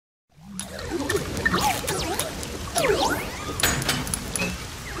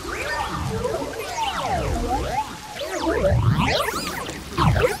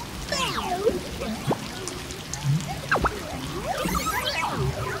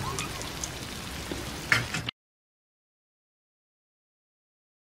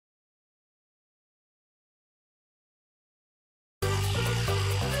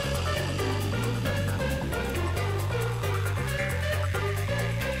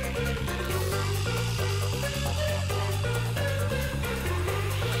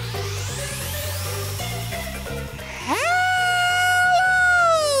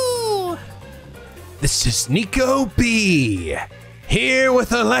This is NicoB, here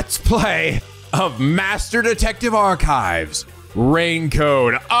with a Let's Play of Master Detective Archives,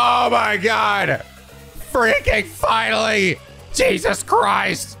 Raincode. Oh my God, freaking finally, Jesus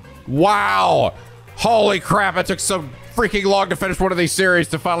Christ. Wow, holy crap, it took so freaking long to finish one of these series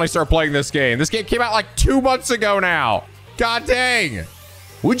to finally start playing this game. This game came out like 2 months ago now. God dang.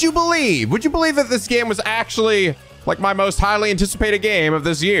 Would you believe that this game was actually like my most highly anticipated game of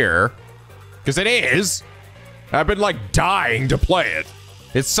this year? Because it is. I've been like dying to play it.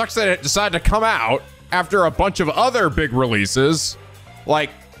 It sucks that it decided to come out after a bunch of other big releases.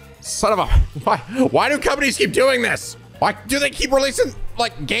 Like, son of a, why do companies keep doing this? Why do they keep releasing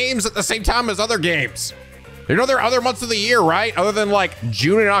like games at the same time as other games? You know, there are other months of the year, right? Other than like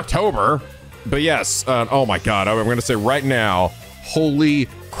June and October. But yes, oh my God, I'm gonna say right now, holy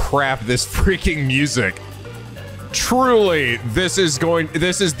crap, this freaking music. Truly, this is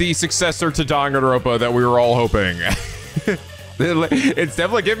the successor to Danganronpa that we were all hoping. It's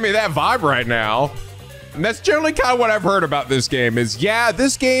definitely giving me that vibe right now. And that's generally kind of what I've heard about this game is, yeah,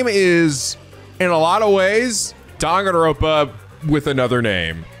 this game is, in a lot of ways, Danganronpa with another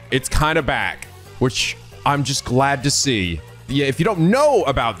name. It's kind of back, which I'm just glad to see. Yeah, if you don't know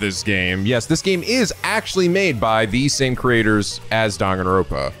about this game, yes, this game is actually made by the same creators as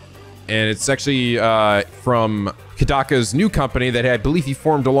Danganronpa. And it's actually from Kodaka's new company that I believe he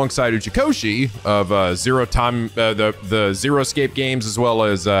formed alongside Uchikoshi of Zero Time, the Zero Escape games, as well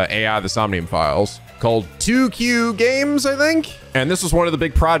as AI, the Somnium Files, called Kyo Games, I think. And this was one of the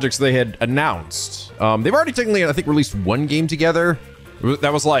big projects they had announced. They've already technically, I think, released one game together.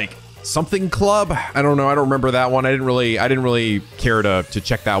 That was like something club. I don't know. I don't remember that one. I didn't really care to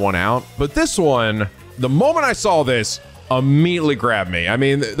check that one out. But this one, the moment I saw this, immediately grabbed me. I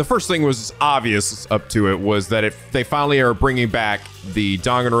mean, the first thing was obvious up to it was that they finally are bringing back the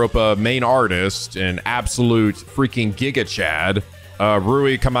Danganronpa main artist and absolute freaking Giga Chad,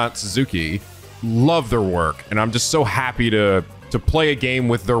 Rui Kamatsuzuki. Love their work, and I'm just so happy to play a game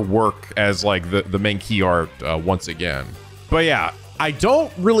with their work as like the main key art once again. But yeah, I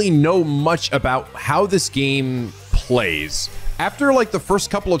don't really know much about how this game plays. After like the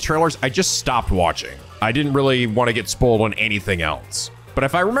first couple of trailers, I just stopped watching. I didn't really want to get spoiled on anything else. But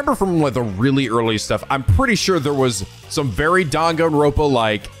if I remember from like the really early stuff, I'm pretty sure there was some very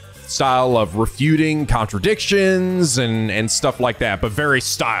Danganronpa-like style of refuting contradictions and stuff like that, but very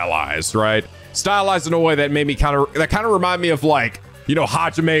stylized, right? Stylized in a way that made me kind of remind me of like, you know,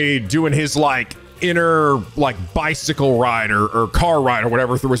 Hajime doing his like inner like bicycle ride or car ride or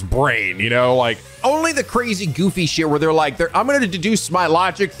whatever through his brain, you know, like only the crazy goofy shit where they're like, I'm gonna deduce my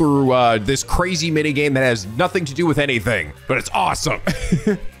logic through this crazy mini game that has nothing to do with anything, but it's awesome.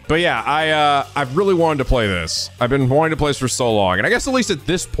 But yeah, I've really wanted to play this. I've been wanting to play this for so long, and I guess at least at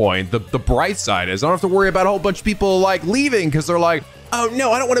this point, the bright side is I don't have to worry about a whole bunch of people like leaving because they're like, oh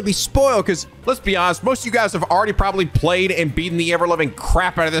no, I don't want to be spoiled, because let's be honest, most of you guys have already probably played and beaten the ever-loving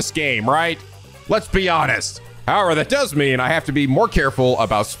crap out of this game, right? Let's be honest. However, that does mean I have to be more careful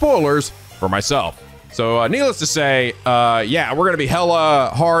about spoilers for myself. So needless to say, yeah, we're gonna be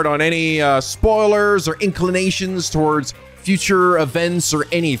hella hard on any spoilers or inclinations towards future events or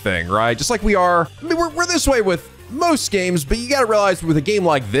anything, right? Just like we are, I mean, we're this way with most games, but you gotta realize with a game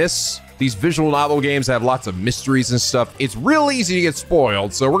like this, these visual novel games have lots of mysteries and stuff, it's real easy to get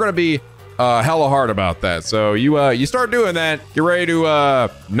spoiled. So we're gonna be hella hard about that. So you start doing that, get ready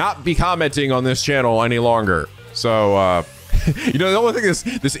to not be commenting on this channel any longer. So you know, the only thing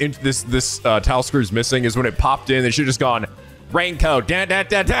this tile screw is missing is when it popped in, they should have just gone Raincode, da da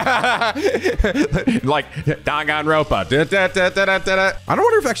da da, like Danganronpa, da da da da da da. I don't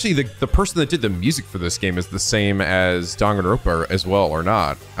wonder if actually the person that did the music for this game is the same as Danganronpa as well or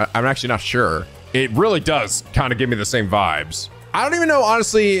not. I'm actually not sure. It really does kind of give me the same vibes. I don't even know,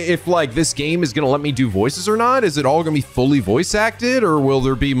 honestly, if like this game is gonna let me do voices or not. Is it all gonna be fully voice acted, or will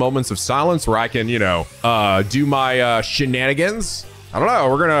there be moments of silence where I can, you know, do my shenanigans? I don't know.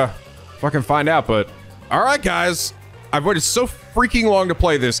 We're gonna fucking find out. But all right, guys, I've waited so freaking long to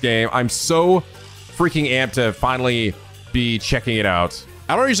play this game. I'm so freaking amped to finally be checking it out.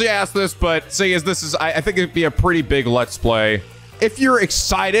 I don't usually ask this, but seeing as this is, I think it'd be a pretty big Let's Play. If you're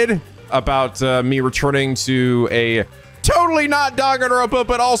excited about me returning to a totally not Danganronpa,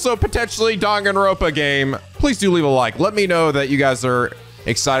 but also potentially Danganronpa game, please do leave a like. Let me know that you guys are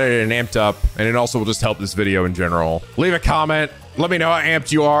excited and amped up, and it also will just help this video in general. Leave a comment. Let me know how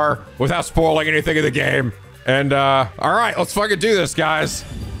amped you are without spoiling anything in the game. And all right, let's fucking do this, guys.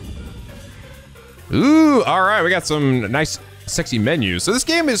 Ooh, all right, we got some nice sexy menus. So this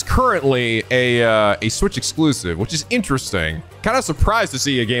game is currently a Switch exclusive, which is interesting. Kind of surprised to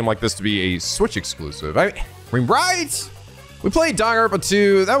see a game like this to be a Switch exclusive. I mean, right? We played Danganronpa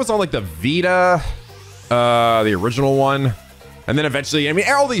 2. That was on like the Vita, the original one. And then eventually, I mean,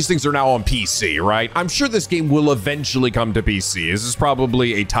 all these things are now on PC, right? I'm sure this game will eventually come to PC. This is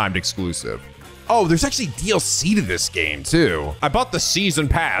probably a timed exclusive. Oh, there's actually DLC to this game too. I bought the season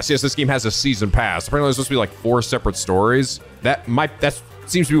pass. Yes, this game has a season pass. Apparently there's supposed to be like 4 separate stories. That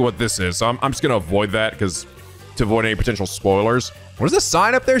seems to be what this is. So I'm just gonna avoid that to avoid any potential spoilers. What does the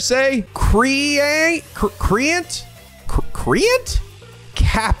sign up there say? Creant?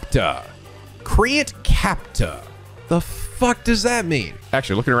 Capta. Creant Capta. The fuck does that mean?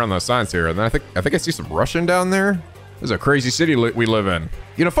 Actually, looking around those signs here, and then I think I see some Russian down there. This is a crazy city we live in.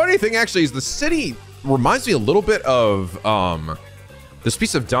 You know, funny thing actually is the city reminds me a little bit of this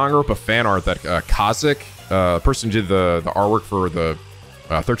piece of Danganronpa fan art that Kazik, person who did the artwork for the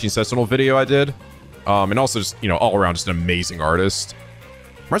 13 Sentinel video I did. And also just, you know, all around just an amazing artist.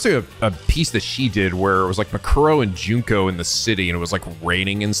 Reminds me of a piece that she did where it was like Makuro and Junko in the city and it was like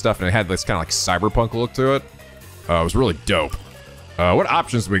raining and stuff and it had this kind of like cyberpunk look to it. It was really dope. What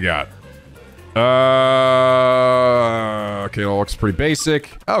options we got? Okay, it looks pretty basic.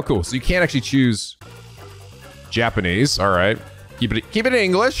 Oh, cool. So you can't actually choose Japanese. All right. Keep it in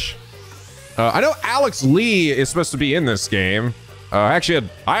English. I know Alex Lee is supposed to be in this game. Actually,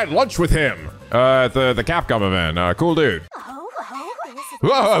 I had lunch with him at the Capcom event. Cool dude.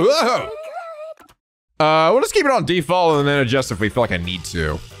 Whoa. We'll just keep it on default and then adjust if we feel like I need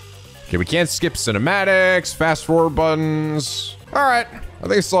to. Okay, we can't skip cinematics, fast forward buttons. All right, I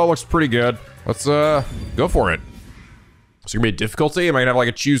think this all looks pretty good. Let's go for it. So gonna be a difficulty? Am I gonna have like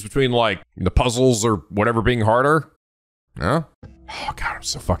a choose between like the puzzles or whatever being harder? No? Oh God, I'm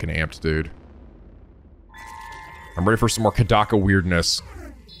so fucking amped, dude. I'm ready for some more Kadaka weirdness.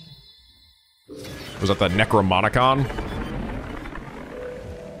 Was that the Necromonicon?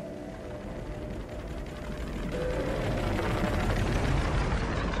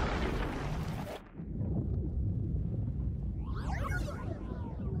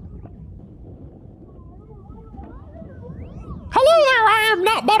 Hello there, I am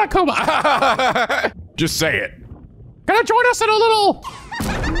not Monokuma. Just say it. Gonna join us in a little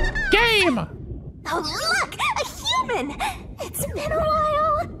game. Oh, look! A human! It's been a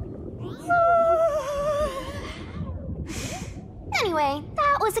while! Anyway,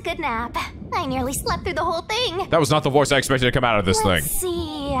 that was a good nap. I nearly slept through the whole thing. That was not the voice I expected to come out of this Let's thing.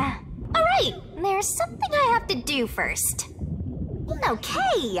 see. Alright, there's something I have to do first.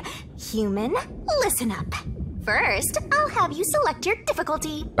 Okay, human, listen up. First, I'll have you select your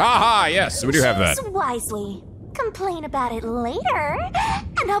difficulty. Aha, yes, we do have that. Choose wisely. Complain about it later,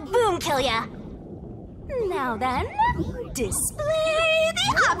 and I'll boom kill ya. Now then, display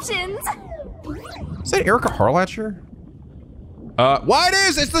the options. Is that Erica Harlacher? Why it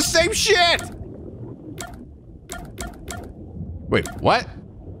is? It's the same shit! Wait, what?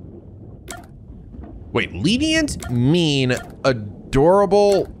 Wait, lenient, mean,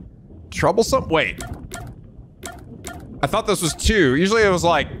 adorable, troublesome? Wait. I thought this was 2. Usually it was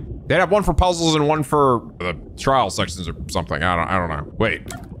like, they'd have one for puzzles and one for the trial sections or something. I don't know. Wait,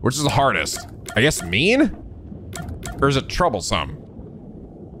 which is the hardest? I guess mean? Or is it troublesome?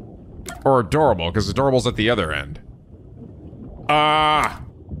 Or adorable, because adorable's at the other end. Oh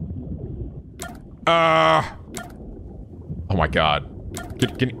my God.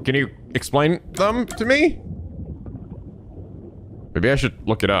 Can you explain them to me? Maybe I should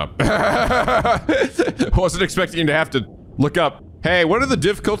look it up. Wasn't expecting to have to look up, hey, what are the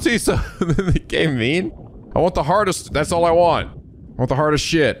difficulties of the game mean? I want the hardest, that's all I want. I want the hardest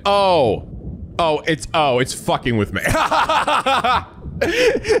shit. It's fucking with me.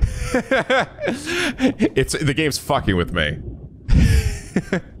 The game's fucking with me.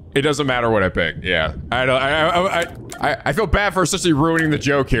 It doesn't matter what I pick. Yeah, I feel bad for essentially ruining the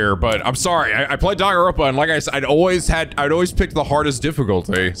joke here, but I'm sorry. I played Danganronpa, and like I said, I'd always picked the hardest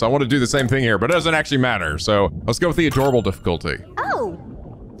difficulty, so I want to do the same thing here, but it doesn't actually matter. So let's go with the adorable difficulty. Oh,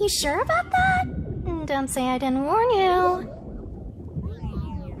 you sure about that? Don't say I didn't warn you.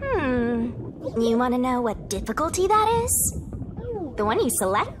 You want to know what difficulty that is? The one you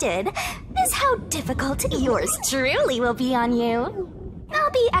selected is how difficult yours truly will be on you.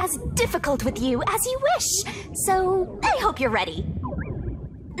 I'll be as difficult with you as you wish, so I hope you're ready.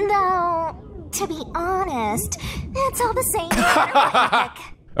 Though, to be honest, it's all the same.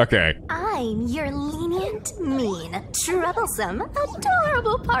 Okay. I'm your lenient, mean, troublesome,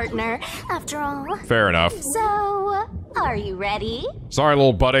 adorable partner, after all. Fair enough. So, Are you ready? Sorry,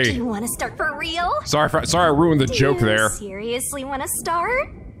 little Do buddy. you want to start for real? Sorry I ruined the joke Do you there. seriously want to start?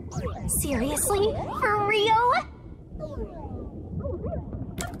 Seriously? For real?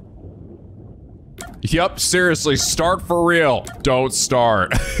 Yep, seriously, start for real. Don't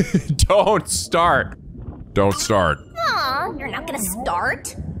start. Don't start. Don't start. Aw, you're not gonna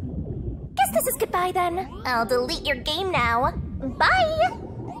start? Guess this is goodbye then. I'll delete your game now. Bye!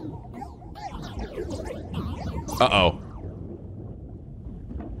 Uh-oh.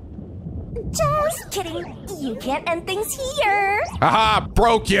 Just kidding. You can't end things here. Haha,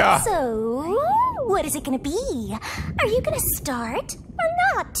 broke ya! So, what is it gonna be? Are you gonna start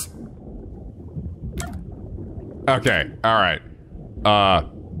or not? Okay, alright.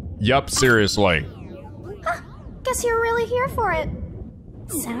 Yup, seriously. Huh, guess you're really here for it.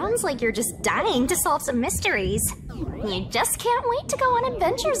 Sounds like you're just dying to solve some mysteries. You just can't wait to go on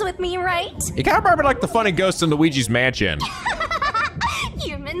adventures with me, right? You kinda remember like the funny ghost in Luigi's Mansion.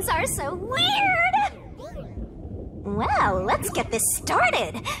 Humans are so weird! Well, let's get this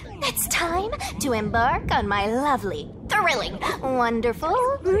started. It's time to embark on my lovely, thrilling, wonderful,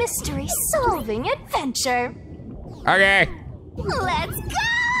 mystery-solving adventure. Okay. Let's go!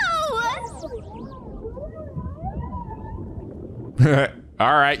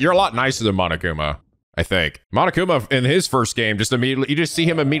 Alright, you're a lot nicer than Monokuma, I think. Monokuma in his first game, you just see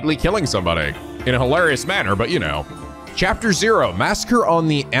him immediately killing somebody in a hilarious manner, but you know. Chapter 0, Massacre on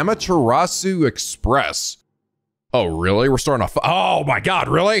the Amaterasu Express. Oh, really? We're starting a oh my god,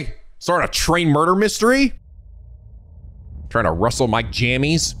 really? Starting a train murder mystery? Trying to rustle my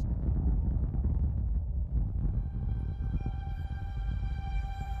jammies?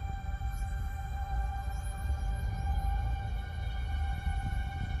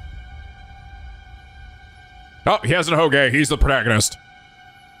 Oh, he has an Hoge. He's the protagonist.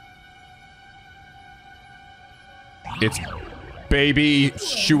 It's baby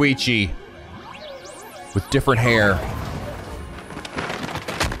Shuichi with different hair.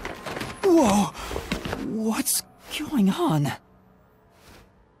 Whoa! What's going on?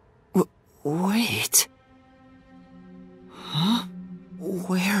 Wait. Huh?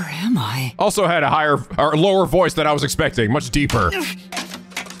 Where am I? Also had a higher or lower voice than I was expecting, much deeper.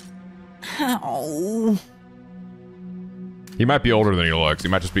 Ow. He might be older than he looks. He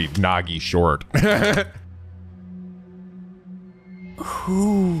might just be Nagi short.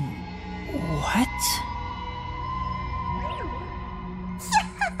 Who? What?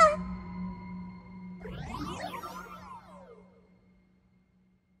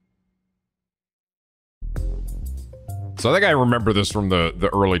 So I think I remember this from the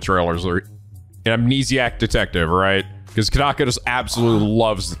early trailers. An amnesiac detective, right? Because Kanaka just absolutely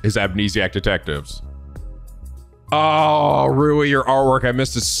loves his amnesiac detectives. Oh, Rui, your artwork, I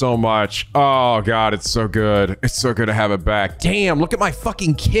missed it so much. Oh god, it's so good. It's so good to have it back. Damn, look at my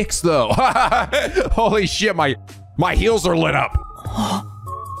fucking kicks though. Holy shit, my heels are lit up. Huh?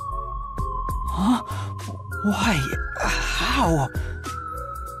 Why? How?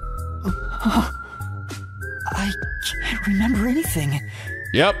 I can't remember anything.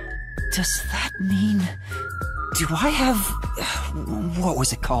 Yep. Does that mean... Do I have... what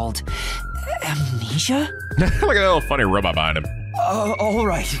was it called? Amnesia? Look at that little funny robot behind him. All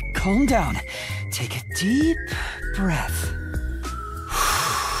right, calm down. Take a deep breath.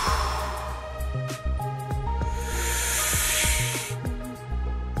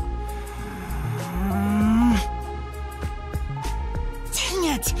 Dang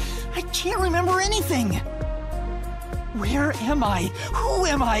it! I can't remember anything! Where am I? Who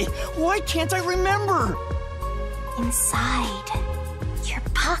am I? Why can't I remember? Inside your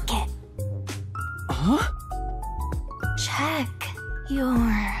pocket. Huh? Check your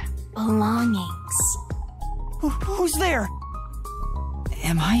belongings. Who's there?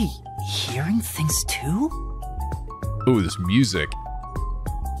 Am I hearing things too? Ooh, this music.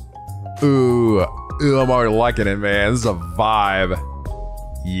 Ooh, I'm already liking it, man. This is a vibe.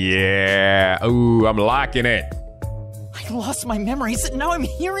 Yeah. Ooh, I'm liking it. I lost my memories and now I'm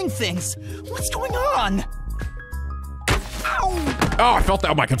hearing things. What's going on? Ow! Oh, I felt that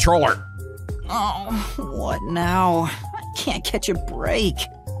with my controller. Oh, what now? I can't catch a break.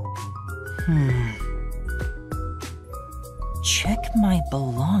 Check my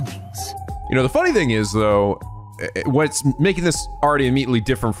belongings. You know, the funny thing is, though, what's making this already immediately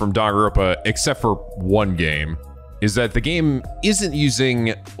different from Danganronpa, except for one game, is that the game isn't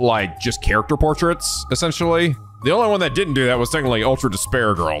using, like, just character portraits, essentially. The only one that didn't do that was technically Ultra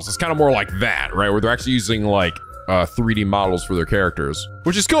Despair Girls. It's kind of more like that, right? Where they're actually using, like, 3D models for their characters,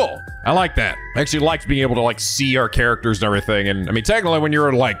 which is cool. I like that. I actually liked being able to, like, see our characters and everything. And, I mean, technically, when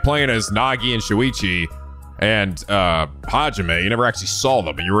you're, like, playing as Nagi and Shuichi, and Hajime, you never actually saw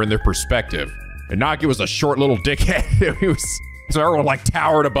them, but you were in their perspective. And Nagi was a short little dickhead. So everyone like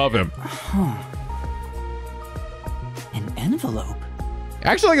towered above him. Huh. An envelope? I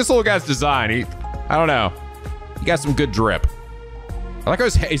actually like this little guy's design. I don't know. He got some good drip. I like how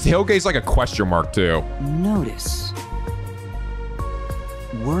his heel gaze like a question mark too. Notice.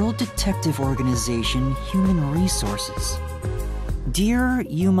 World Detective Organization Human Resources. Dear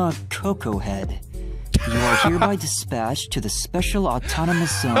Yuma Kokohead, you are hereby dispatched to the Special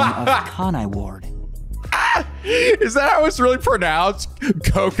Autonomous Zone of Kanai Ward. Is that how it's really pronounced?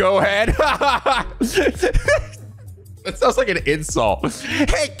 Kokohead? That sounds like an insult.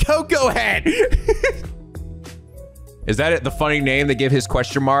 Hey, Kokohead! Is that it? The funny name they give his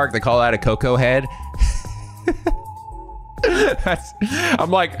question mark? They call that a Kokohead?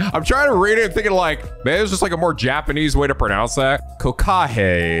 I'm trying to read it and thinking like, maybe there's just like a more Japanese way to pronounce that.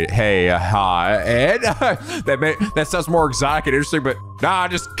 Kokohead. Hey, Ed. That sounds more exotic and interesting, but nah,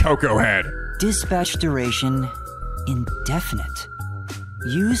 just Kokohead. Dispatch duration, indefinite.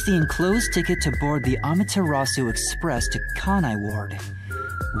 Use the enclosed ticket to board the Amaterasu Express to Kanai Ward.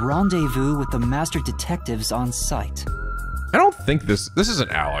 Rendezvous with the master detectives on site. I don't think this isn't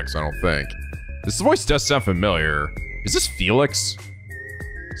Alex, I don't think. This voice does sound familiar. Is this Felix?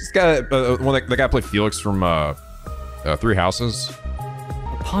 Is this guy, the guy played Felix from Three Houses?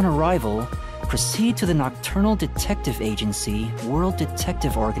 Upon arrival, proceed to the Nocturnal Detective Agency, World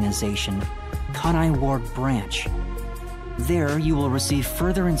Detective Organization, Kanai Ward Branch. There you will receive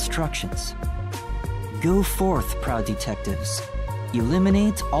further instructions. Go forth, proud detectives.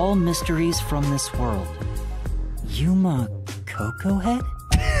 Eliminate all mysteries from this world. Yuma Kokohead?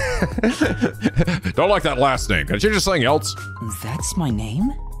 Don't like that last name. Can I change to something else? That's my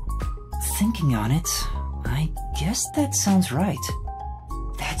name? Thinking on it, I guess that sounds right.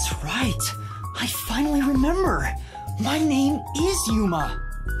 That's right. I finally remember. My name is Yuma.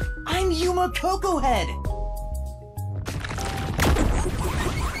 I'm Yuma Kokohead.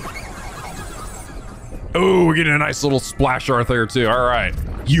 Oh, we're getting a nice little splash art there too. All right.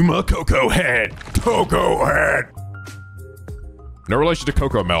 Yuma Kokohead. Kokohead. No relation to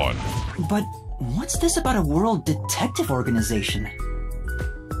Coco Melon. But what's this about a world detective organization?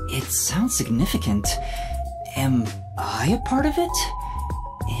 It sounds significant. Am I a part of it?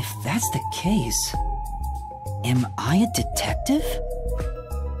 If that's the case, am I a detective?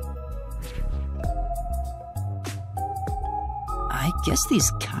 I guess these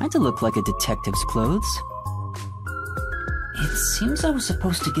kinda look like a detective's clothes. It seems I was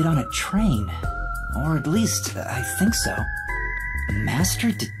supposed to get on a train. Or at least, I think so.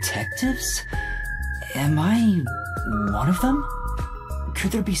 Master detectives? Am I one of them?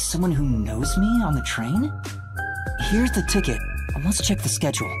 Could there be someone who knows me on the train? Here's the ticket. Let's check the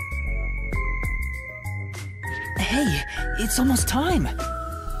schedule. Hey, it's almost time.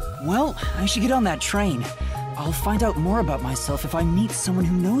 Well, I should get on that train. I'll find out more about myself if I meet someone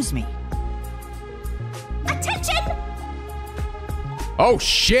who knows me. Attention! Oh,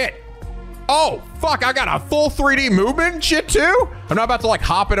 shit. Oh, fuck, I got a full 3D movement and shit too? I'm not about to like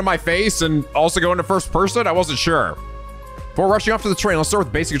hop into my face and also go into first person? I wasn't sure. Before rushing off to the train, let's start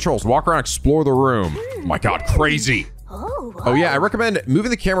with basic controls. Walk around, explore the room. Oh my God, crazy. Oh yeah, I recommend moving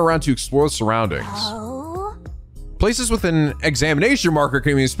the camera around to explore the surroundings. Places with an examination marker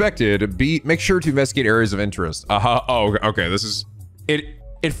can be inspected. Make sure to investigate areas of interest. Oh, okay, this is...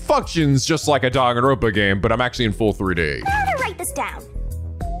 It functions just like a Danganronpa game, but I'm actually in full 3D. How to write this down?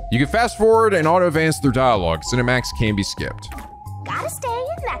 You can fast forward and auto advance through dialogue. Cinematics can be skipped. Gotta stay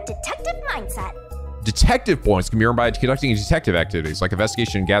in that detective mindset. Detective points can be earned by conducting detective activities like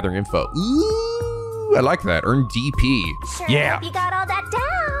investigation and gathering info. Ooh, I like that. Earn DP. Sure, yeah. hope you got all that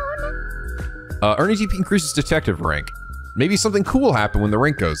down. Earning DP increases detective rank. Maybe something cool will happen when the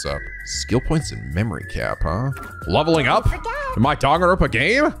rank goes up. Skill points and memory cap, huh? Leveling up? In my Danganronpa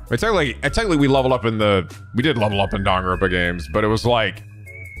game? Technically we leveled up we did level up in Danganronpa games, but it was like,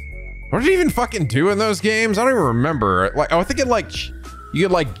 what did you even fucking do in those games? I don't even remember. Like, I was thinking like, you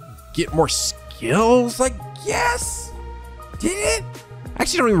could like get more skills, like, yes? Did it? I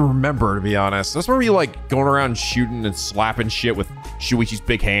actually don't even remember, to be honest. That's where you like going around shooting and slapping shit with Shuichi's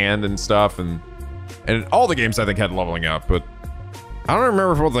big hand and stuff, and all the games I think had leveling up, but I don't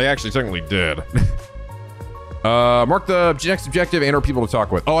remember what they actually technically did. Mark the next objective and or people to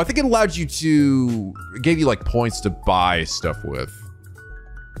talk with. Oh, I think it allowed you to, gave you like points to buy stuff with.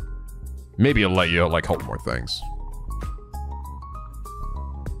 Maybe it'll let you like hold more things.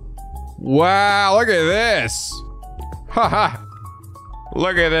 Wow, look at this. Haha.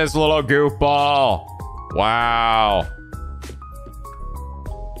 Look at this little goofball. Wow.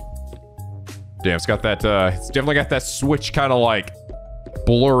 Damn, it's got that, it's definitely got that Switch kind of like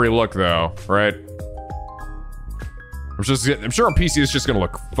blurry look though, right? I'm sure on PC it's just gonna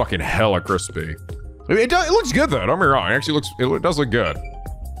look fucking hella crispy. I mean, it looks good though, don't get me wrong. It actually it does look good.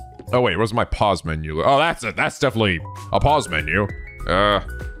 Oh wait, where's my pause menu? Oh, that's definitely a pause menu. Got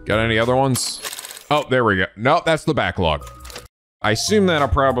any other ones? Oh, there we go. No, that's the backlog. I assume that I'll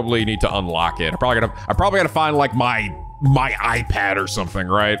probably need to unlock it. I probably gotta find like my iPad or something,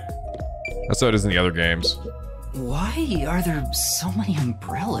 right? That's how it is in the other games. Why are there so many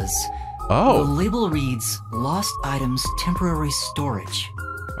umbrellas? Oh. The label reads, Lost Items Temporary Storage.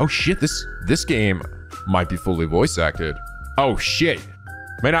 Oh shit, this game might be fully voice acted. Oh shit.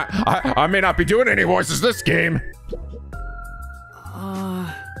 I may not be doing any voices this game.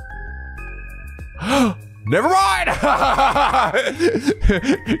 Never mind!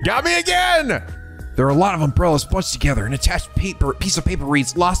 Got me again! There are a lot of umbrellas bunched together. An attached piece of paper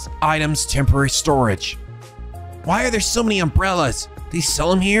reads, Lost Items Temporary Storage. Why are there so many umbrellas? Do they sell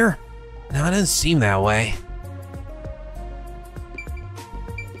them here? No, it doesn't seem that way.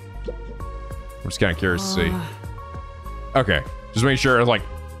 I'm just kind of curious to see. Okay, just make sure, like,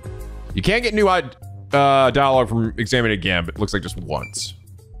 you can't get new dialogue from examining it again, but it looks like just once.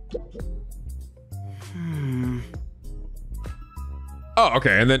 Oh,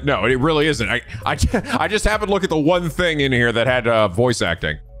 okay, and then, no, it really isn't. I just happened to look at the one thing in here that had voice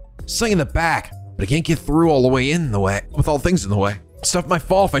acting. Something in the back, but I can't get through all the way in the way, with all things in the way. Stuff might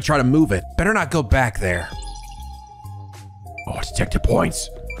fall if I try to move it. Better not go back there. Oh, detected points.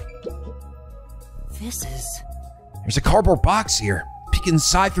 There's a cardboard box here. Peek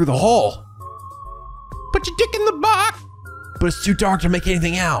inside through the hole. Put your dick in the box. But it's too dark to make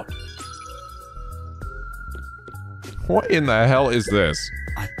anything out. What in the hell is this?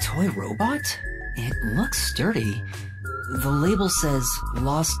 A toy robot? It looks sturdy. The label says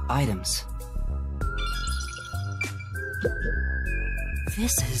Lost Items.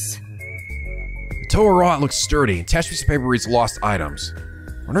 The toy robot looks sturdy. Attached piece of paper reads Lost Items.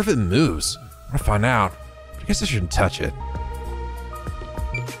 I wonder if it moves. I want to find out. I guess I shouldn't touch it.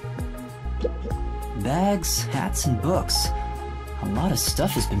 Bags, hats, and books. A lot of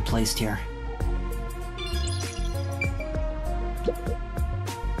stuff has been placed here.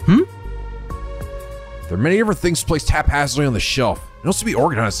 There are many different things placed haphazardly on the shelf. They don't seem to be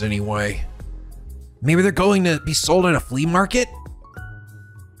organized in any way. Maybe they're going to be sold at a flea market?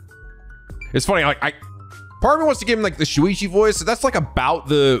 It's funny, like, part of me wants to give him like the Shuichi voice. So that's like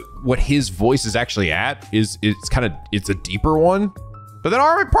about what his voice is actually at. It's a deeper one. But then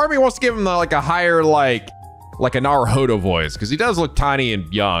part of me wants to give him like a higher like a Naruhodo voice, because he does look tiny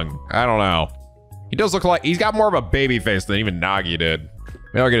and young. I don't know. He does look like he's got more of a baby face than even Nagi did.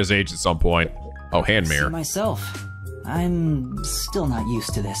 Maybe I'll get his age at some point. Oh, hand mirror. See myself. I'm still not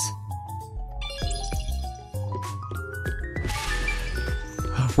used to this.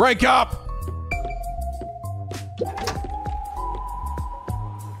 Rank up!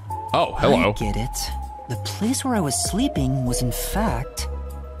 Oh, hello. I get it. The place where I was sleeping was in fact...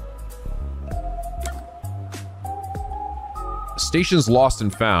 Stations lost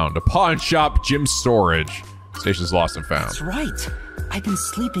and found. A pawn shop, gym storage. Stations lost and found. That's right. I've been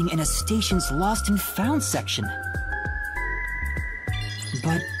sleeping in a station's lost and found section.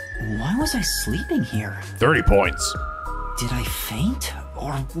 But why was I sleeping here? 30 points. Did I faint?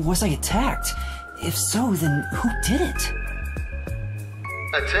 Or was I attacked? If so, then who did it?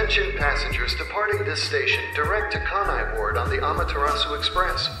 Attention passengers departing this station, direct to Kanai Ward on the Amaterasu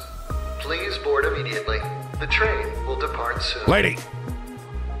Express. Please board immediately. The train will depart soon. Lady!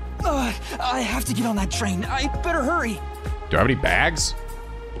 I have to get on that train. I better hurry. Do I have any bags?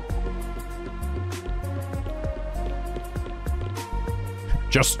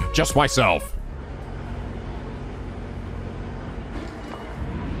 Just myself.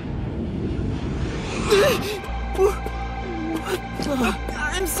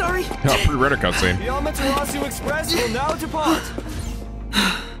 I'm sorry. Oh, pre-read a cutscene. The Amaterasu Express will now depart.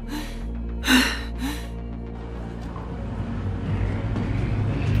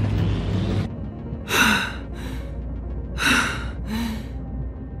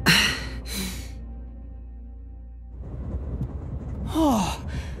 Oh,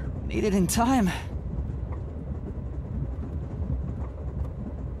 made it in time.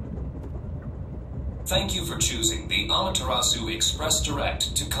 Thank you for choosing the Amaterasu Express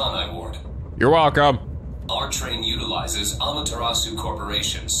Direct to Kanai Ward. You're welcome. Our train utilizes Amaterasu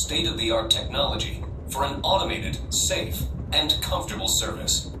Corporation's state-of-the-art technology for an automated, safe, and comfortable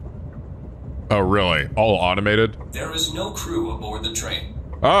service. Oh, really? All automated? There is no crew aboard the train.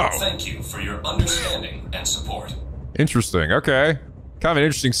 Oh. Thank you for your understanding and support. Interesting. Okay. Kind of an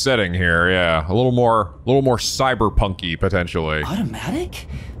interesting setting here, yeah. A little more cyberpunky, potentially. Automatic?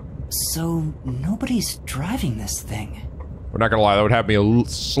 So nobody's driving this thing. We're not gonna lie, that would have me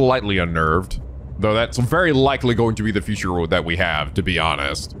slightly unnerved. Though that's very likely going to be the future that we have, to be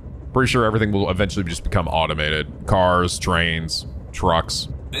honest. Pretty sure everything will eventually just become automated. Cars, trains, trucks.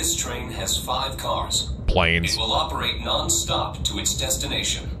 This train has 5 cars. Planes. It will operate non-stop to its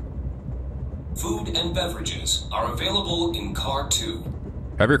destination. Food and beverages are available in Car 2.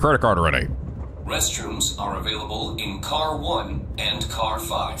 Have your credit card ready. Restrooms are available in Car 1 and Car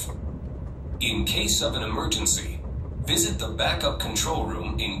 5. In case of an emergency, visit the backup control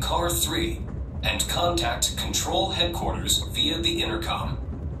room in Car 3 and contact Control Headquarters via the intercom.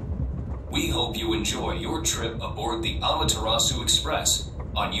 We hope you enjoy your trip aboard the Amaterasu Express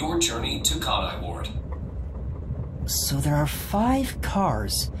on your journey to Kanai Ward. So there are 5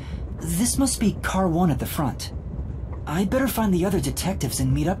 cars. This must be car 1 at the front. I'd better find the other detectives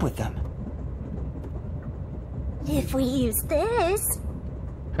and meet up with them. If we use this...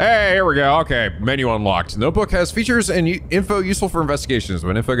 Hey, here we go. Okay, menu unlocked. Notebook has features and info useful for investigations.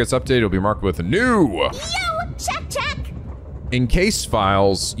 When info gets updated, it'll be marked with new. Yo! Check, check! In case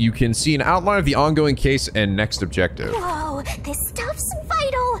files, you can see an outline of the ongoing case and next objective. Whoa, this stuff's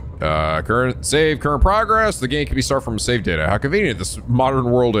vital! Current progress. The game can be started from save data. How convenient this modern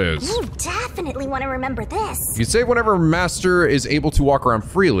world is. You definitely want to remember this. You can save whenever Master is able to walk around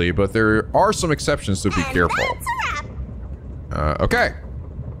freely, but there are some exceptions, so be careful. That's a wrap. Okay.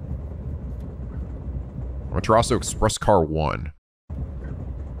 Amaterasu Express Car 1.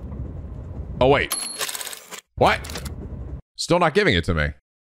 Oh, wait. What? Still not giving it to me.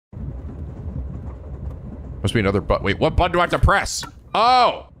 Must be another button. Wait, what button do I have to press?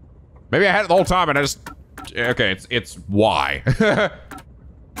 Oh! Maybe I had it the whole time and I just... Okay, it's Y.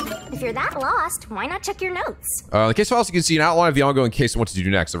 If you're that lost, why not check your notes? In the case files, you can see an outline of the ongoing case and what to do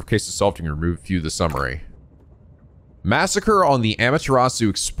next. If a case is solved, you can review the summary. Massacre on the Amaterasu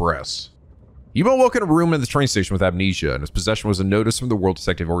Express. Yuma woke in a room in the train station with amnesia, and his possession was a notice from the World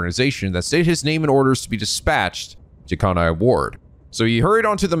Detective Organization that stated his name and orders to be dispatched to Kanai Ward. So he hurried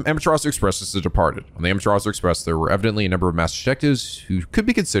onto the Amaterasu Express as it departed. On the Amaterasu Express, there were evidently a number of master detectives who could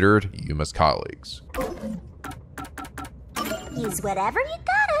be considered Yuma's colleagues. Use whatever you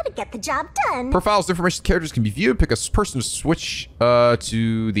gotta to get the job done. Profiles, information, characters can be viewed. Pick a person to switch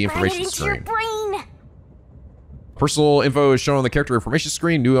to the information Into screen. your brain. Personal info is shown on the character information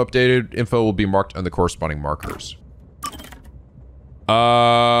screen. New updated info will be marked on the corresponding markers.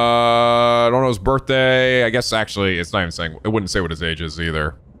 I don't know his birthday. I guess actually it's not even saying, it wouldn't say what his age is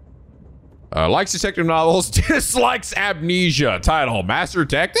either. Likes detective novels, dislikes amnesia. Title, Master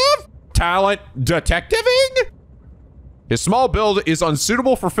Detective? Talent, detectiving? His small build is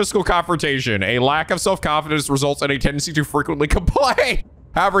unsuitable for physical confrontation. A lack of self-confidence results in a tendency to frequently complain.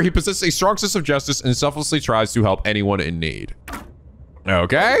 However, he possesses a strong sense of justice and selflessly tries to help anyone in need.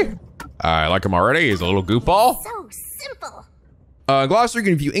 Okay. I like him already. He's a little goofball. So simple. Glossary, you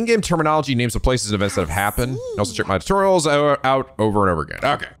can view in-game terminology, names of places and events that have happened. You can also check my tutorials out over and over again.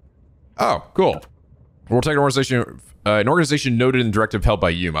 Okay. Oh, cool. We'll take an organization noted in the directive held by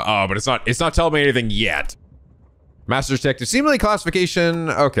Yuma. Oh, but it's not telling me anything yet. Master Detective, seemingly classification.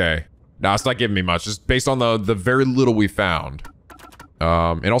 Okay. No, it's not giving me much. Just based on the very little we found.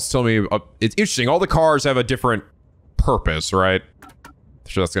 And also tell me, it's interesting. All the cars have a different purpose, right?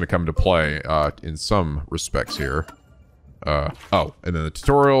 Sure, that's going to come into play in some respects here. Oh, and then the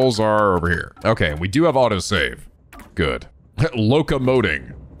tutorials are over here. Okay, we do have autosave. Good.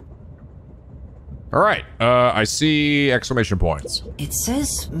 Locomoting. All right, I see exclamation points. It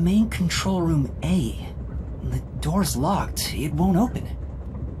says main control room A. The door's locked. It won't open.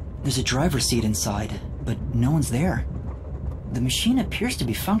 There's a driver's seat inside, but no one's there. The machine appears to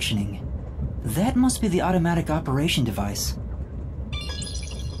be functioning. That must be the automatic operation device.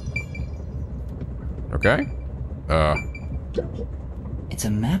 Okay. It's a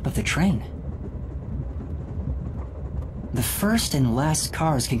map of the train. The first and last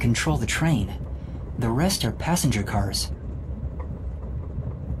cars can control the train. The rest are passenger cars.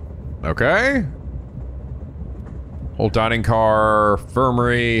 Okay. Whole dining car,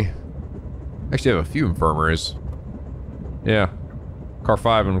 infirmary. Actually, I have a few infirmaries. Yeah. Car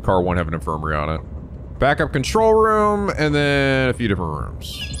 5 and car 1 have an infirmary on it. Backup control room, and then a few different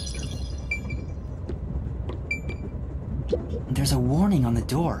rooms. There's a warning on the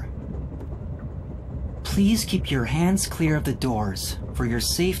door. Please keep your hands clear of the doors. For your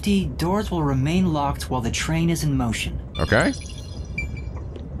safety, doors will remain locked while the train is in motion. Okay.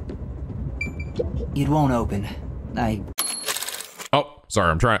 It won't open. Oh,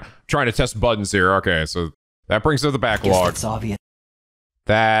 sorry, I'm trying to test buttons here. Okay, so that brings up the Guess backlog. that's obvious.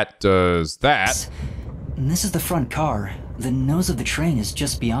 That does that. This is the front car. The nose of the train is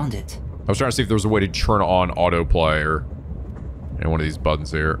just beyond it. I was trying to see if there was a way to turn on autoplay or any one of these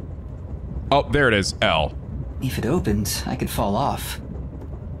buttons here. Oh, there it is, L. If it opened, I could fall off.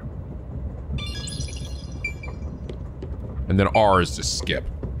 And then R is to skip,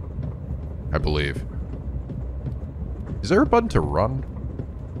 I believe. Is there a button to run?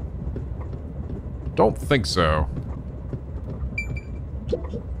 Don't think so.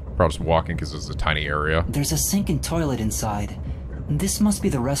 Probably just walking because it's a tiny area. There's a sink and toilet inside. This must be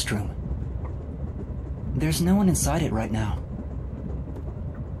the restroom. There's no one inside it right now.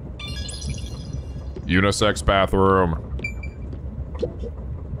 Unisex bathroom.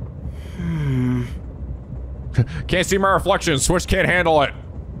 Can't see my reflection. Switch can't handle it.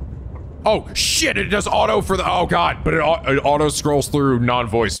 Oh shit! It does auto for the. Oh god! But it auto scrolls through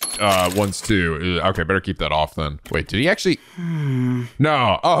non-voiced ones too. Okay, better keep that off then. Wait, did he actually?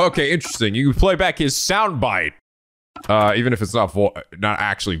 No. Oh, okay. Interesting. You can play back his soundbite, even if it's not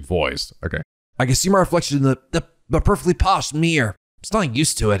actually voiced. Okay. I can see my reflection in the perfectly polished mirror. I'm still not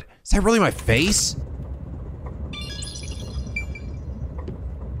used to it. Is that really my face?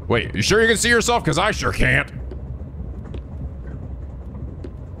 Wait, you sure you can see yourself? Because I sure can't.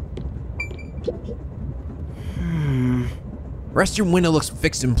 Restroom window looks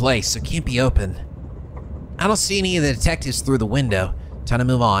fixed in place, so it can't be open. I don't see any of the detectives through the window. Time to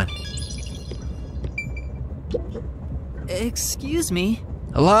move on. Excuse me?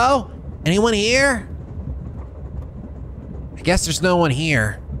 Hello? Anyone here? I guess there's no one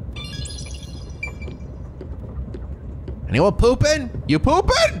here. Anyone pooping? You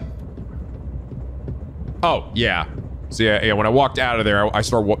pooping? Oh, yeah. So yeah, when I walked out of there, I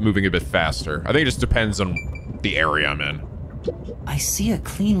started moving a bit faster. I think it just depends on the area I'm in. I see a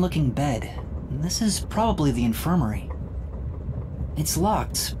clean-looking bed. This is probably the infirmary. It's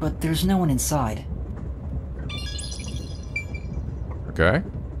locked, but there's no one inside. Okay.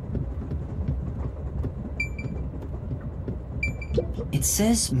 It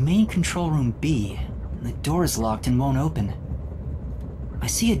says main control room B. The door is locked and won't open. I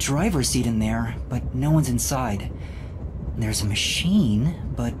see a driver's seat in there, but no one's inside. There's a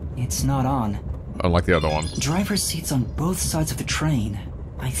machine, but it's not on. Unlike the other one. Driver's seats on both sides of the train.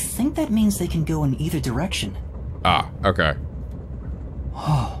 I think that means they can go in either direction. Ah, okay.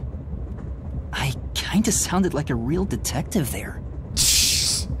 Oh. I kinda sounded like a real detective there.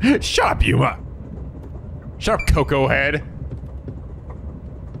 Shut up, Yuma! Shut up, Kokohead!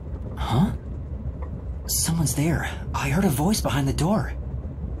 Huh? Someone's there. I heard a voice behind the door.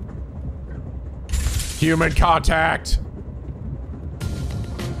 Human contact!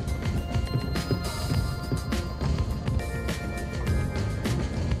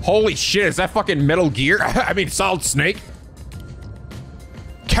 Holy shit, is that fucking Metal Gear? I mean, Solid Snake?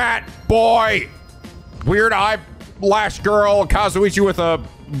 Cat boy! Weird eyelash girl, Kazuichi with a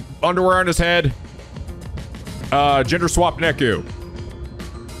underwear on his head. Gender swap Neku.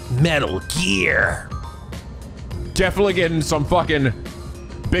 Metal Gear. Definitely getting some fucking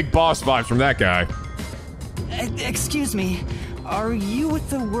big boss vibes from that guy. Excuse me, are you with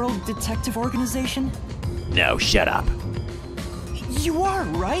the World Detective Organization? No, shut up. You are,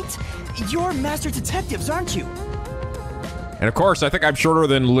 right? You're master detectives, aren't you? And of course, I think I'm shorter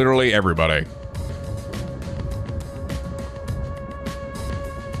than literally everybody.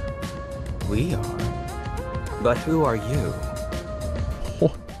 We are. But who are you?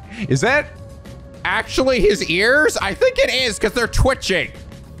 Is that actually his ears? I think it is, because they're twitching.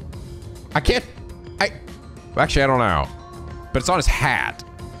 Actually, I don't know. But it's on his hat.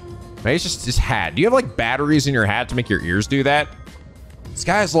 Maybe it's just his hat. Do you have like batteries in your hat to make your ears do that? This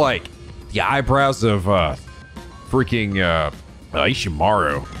guy's like the eyebrows of freaking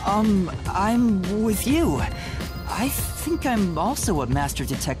Ishimaru. I'm with you. I think I'm also a master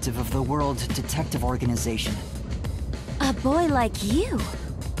detective of the World Detective Organization. A boy like you?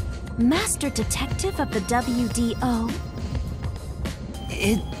 Master detective of the WDO?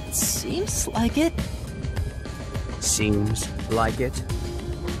 It seems like it. Seems like it.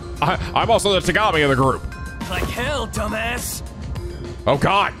 I'm also the Tagami of the group. Like hell, dumbass! Oh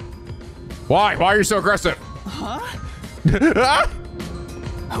god! Why? Why are you so aggressive? Huh?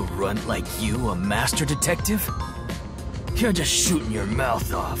 A runt like you, a master detective? You're just shooting your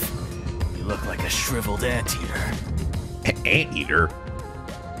mouth off. You look like a shriveled anteater. Anteater?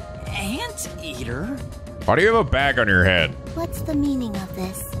 Anteater? Why do you have a bag on your head? What's the meaning of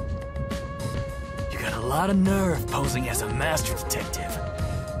this? You got a lot of nerve posing as a master detective.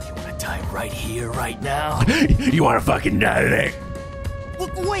 You wanna die right here, right now? You wanna fucking die today?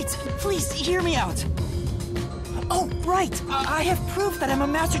 Wait, please hear me out. Oh, right! I have proof that I'm a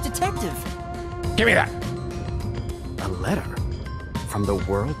master detective! Give me that. A letter? From the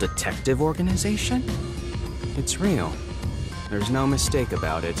World Detective Organization? It's real. There's no mistake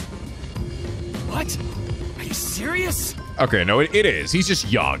about it. What? Are you serious? Okay, no, it is. He's just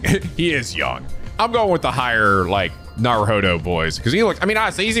young. He is young. I'm going with the higher, like, Naruhodo boys. Because he looks, I mean,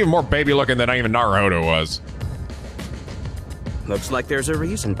 honestly, he's even more baby looking than even Naruhodo was. Looks like there's a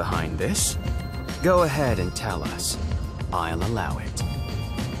reason behind this. Go ahead and tell us. I'll allow it.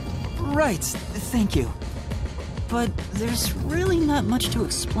 Right, thank you. But there's really not much to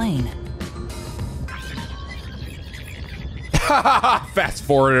explain. Fast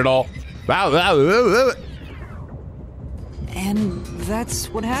forward it all. And that's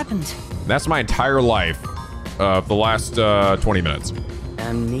what happened. That's my entire life of the last 20 minutes.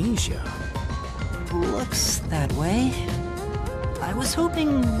 Amnesia. Looks that way. I was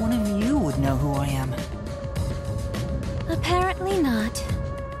hoping one of you would know who I am. Apparently not.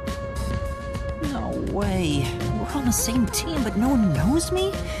 No way. We're on the same team, but no one knows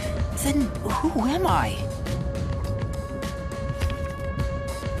me? Then who am I?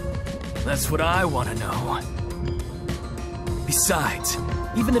 That's what I want to know. Besides,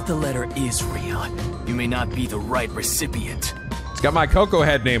 even if the letter is real, you may not be the right recipient. It's got my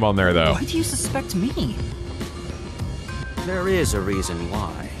Kokohead name on there, though. Why do you suspect me? There is a reason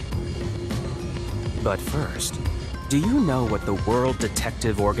why. But first, do you know what the World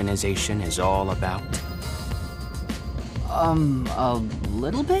Detective Organization is all about? A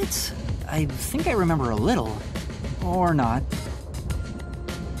little bit? I think I remember a little. Or not.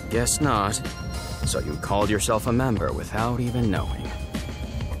 Guess not. So you called yourself a member without even knowing.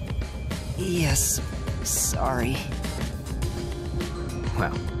 Yes, sorry.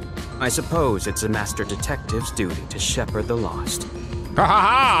 Well, I suppose it's a master detective's duty to shepherd the lost. Ha ha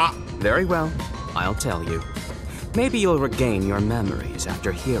ha! Very well, I'll tell you. Maybe you'll regain your memories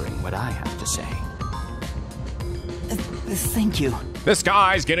after hearing what I have to say. Thank you. This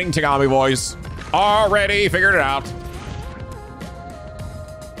guy's getting Tagami voice. Already figured it out.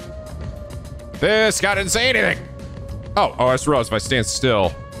 This guy didn't say anything. Oh, I just realized if I stand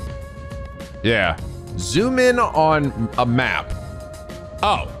still. Yeah. Zoom in on a map.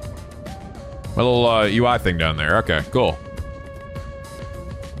 Oh. My little UI thing down there. Okay, cool.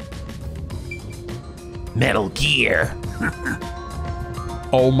 Metal Gear.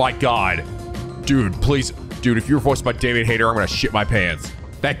 Oh my God. Dude, please. Dude, if you're voiced by David Hayter, I'm gonna shit my pants.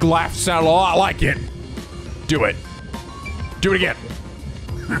 That laugh sounded a lot like it. Do it. Do it again.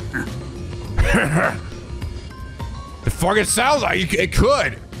 It fucking sounds like it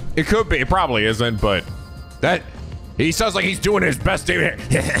could. It could be. It probably isn't, but that he sounds like he's doing his best, David.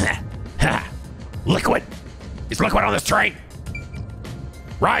 Liquid. Is Liquid on this train?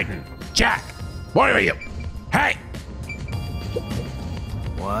 Riding. Jack. What are you? Hey.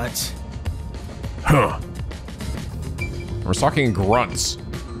 What? Huh. We're talking grunts.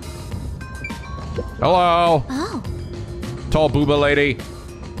 Hello. Oh. Tall booba lady.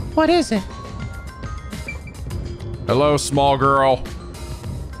 What is it? Hello, small girl.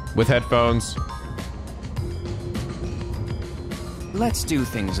 With headphones. Let's do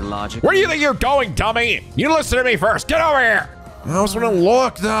things logically. Where do you think you're going, dummy? You listen to me first. Get over here. I was gonna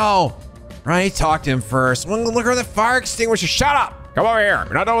look though. Right, talk to him first. I'm gonna look at the fire extinguisher. Shut up. Come over here.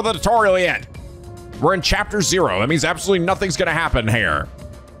 We're not done with the tutorial yet. We're in chapter 0. That means absolutely nothing's gonna happen here.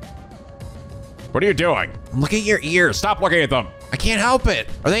 What are you doing? Look at your ears. Stop looking at them. I can't help it.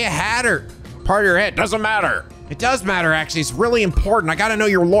 Are they a hat or Part of your head doesn't matter. It does matter, actually. It's really important. I gotta know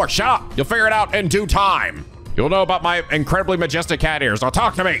your lore. Shut up. You'll figure it out in due time. You'll know about my incredibly majestic cat ears. Now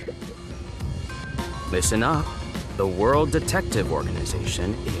talk to me. Listen up. The World Detective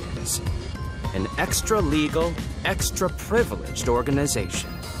Organization is an extra-legal, extra-privileged organization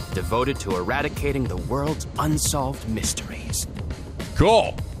devoted to eradicating the world's unsolved mysteries.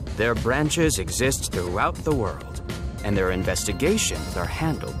 Cool. Their branches exist throughout the world, and their investigations are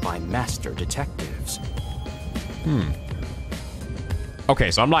handled by master detectives. Okay,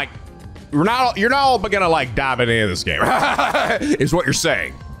 so I'm like, you're not all gonna like dive into this game, is what you're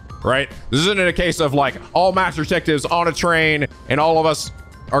saying, right? This isn't a case of like all master detectives on a train and all of us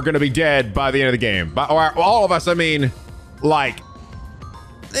are gonna be dead by the end of the game. By all of us, I mean, like,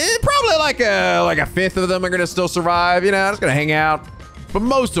 probably like a fifth of them are gonna still survive. You know, just gonna hang out, but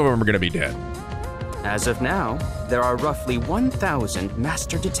most of them are gonna be dead. As of now, there are roughly 1,000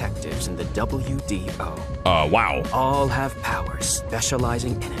 master detectives in the WDO. Wow. All have powers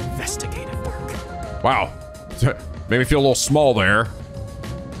specializing in investigative work. Wow. Made me feel a little small there.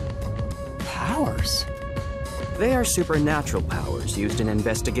 Powers? They are supernatural powers used in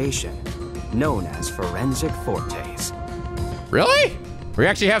investigation. known as forensic fortes. Really? We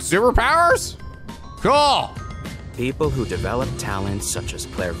actually have superpowers? Cool. People who develop talents such as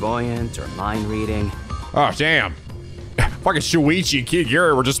clairvoyant or mind reading. Oh, damn. Fucking Shuichi and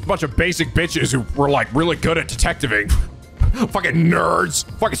Kigiri were just a bunch of basic bitches who were like really good at detectiving. Fucking nerds.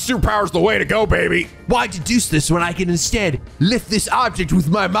 Fucking superpowers the way to go, baby. Why deduce this when I can instead lift this object with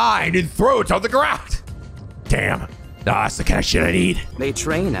my mind and throw it on the ground? Damn. That's the kind of shit I need. They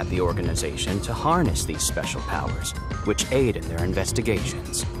train at the organization to harness these special powers, which aid in their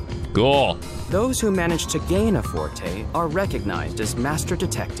investigations. Cool. Those who manage to gain a forte are recognized as master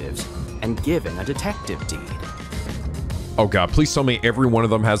detectives and given a detective deed. Oh god, please tell me every one of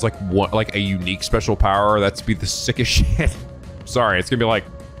them has like a unique special power. That's be the sickest shit. Sorry, it's gonna be like,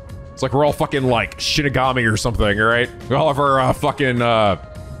 it's like we're all fucking like Shinigami or something, right? We all have our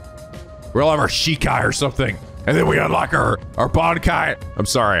we all have our Shikai or something, and then we unlock our Bankai. I'm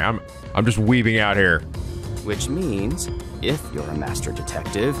sorry, I'm just weaving out here. Which means, if you're a master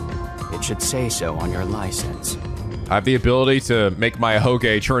detective, it should say so on your license. I have the ability to make my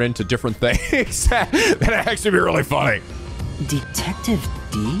Hoge turn into different things. That'd actually be really funny. Detective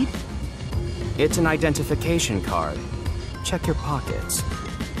deed? It's an identification card. Check your pockets.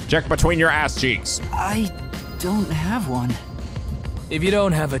 Check between your ass cheeks. I don't have one. If you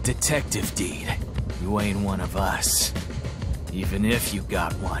don't have a detective deed, you ain't one of us. Even if you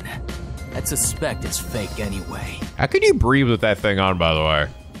got one, I'd suspect it's fake anyway. How can you breathe with that thing on, by the way?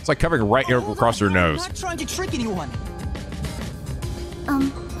 It's like covering right across your nose. I'm not trying to trick anyone.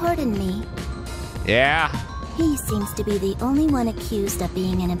 Pardon me. Yeah? He seems to be the only one accused of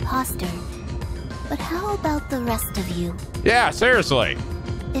being an imposter. But how about the rest of you? Yeah, seriously.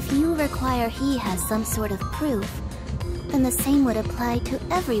 If you require he has some sort of proof, then the same would apply to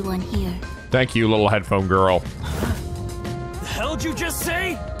everyone here. Thank you, little headphone girl. The hell'd you just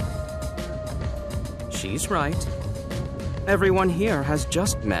say? She's right. Everyone here has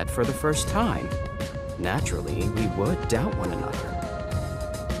just met for the first time. Naturally, we would doubt one another.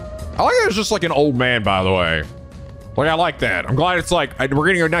 I like that it's just like an old man, by the way. Like, I like that. I'm glad it's like, we're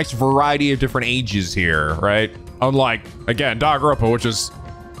getting a nice variety of different ages here, right? Unlike, again, Danganronpa, which is,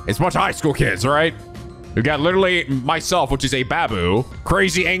 it's a bunch of high school kids, right? We've got literally myself, which is a babu,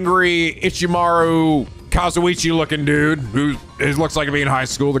 crazy, angry, Ichimaru, Kazuichi looking dude who looks like to be in high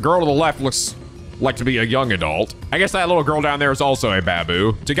school. The girl to the left looks like to be a young adult. I guess that little girl down there is also a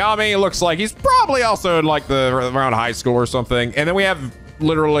babu. Tagami looks like he's probably also in like around high school or something. And then we have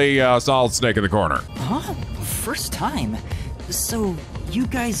literally Solid Snake in the corner. Huh? First time? So you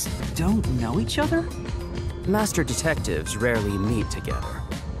guys don't know each other? Master detectives rarely meet together.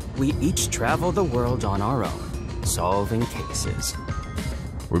 We each travel the world on our own, solving cases.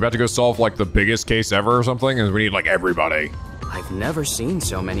 We're about to go solve like the biggest case ever or something, and we need like everybody. I've never seen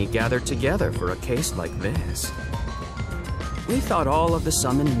so many gathered together for a case like this. We thought all of the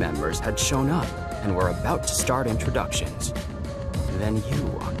summoned members had shown up and were about to start introductions. Then you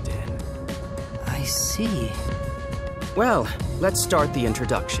walked in. I see. Well, let's start the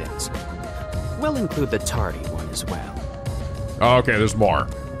introductions. We'll include the tardy one as well. Oh, okay, there's more.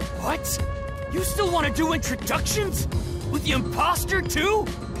 What? You still want to do introductions? With the imposter too?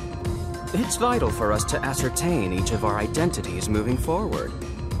 It's vital for us to ascertain each of our identities moving forward.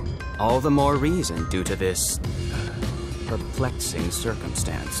 All the more reason due to this perplexing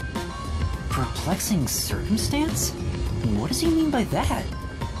circumstance. Perplexing circumstance? What does he mean by that?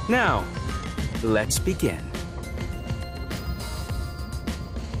 Now, let's begin.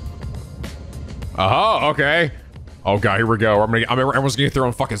 Okay. Oh god, here we go. Everyone's gonna get their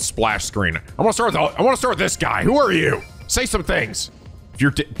own fucking splash screen. I want to start with this guy. Who are you? Say some things. If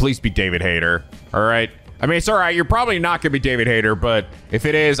you're, please be David Hayter. All right. I mean, it's all right. You're probably not gonna be David Hayter, but if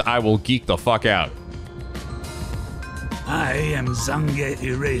it is, I will geek the fuck out. I am Zange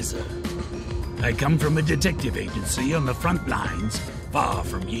Eraser. I come from a detective agency on the front lines, far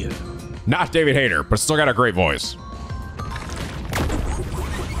from here. Not David Hayter, but still got a great voice.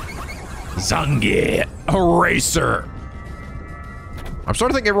 Zange Eraser. I'm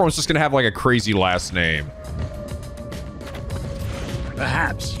starting to think everyone's just gonna have like a crazy last name.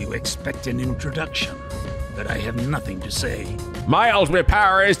 Perhaps you expect an introduction, but I have nothing to say. My ultimate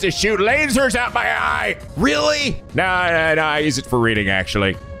power is to shoot lasers out my eye. Really? No, I use it for reading,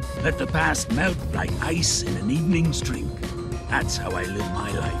 actually. Let the past melt like ice in an evening's drink. That's how I live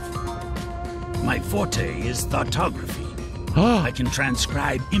my life. My forte is thoughtography. I can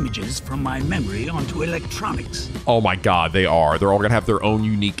transcribe images from my memory onto electronics. Oh my god, they are. They're all gonna have their own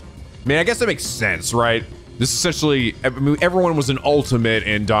unique... I mean, I guess that makes sense, right? This essentially... I mean, everyone was an ultimate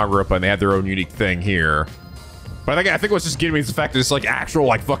in Danganronpa and they had their own unique thing here. But I think what's just getting me is the fact that it's like actual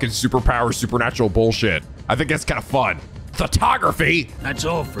like fucking superpower, supernatural bullshit. I think that's kind of fun. Photography. That's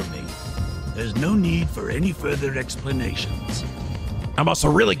all from me. There's no need for any further explanations. I'm also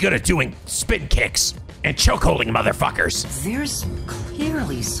really good at doing spin kicks and chokeholding motherfuckers. There's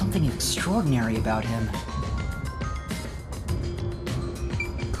clearly something extraordinary about him.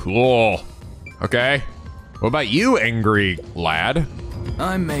 Cool. Okay. What about you, angry lad?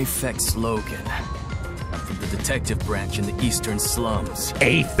 I'm Aphex Logan. I'm from the detective branch in the eastern slums.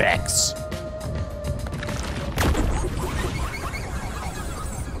 Aphex.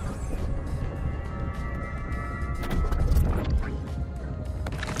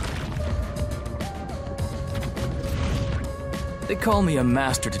 They call me a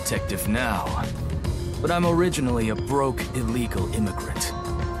master detective now, but I'm originally a broke, illegal immigrant.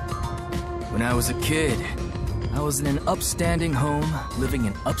 When I was a kid, I was in an upstanding home, living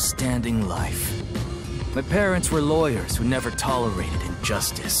an upstanding life. My parents were lawyers who never tolerated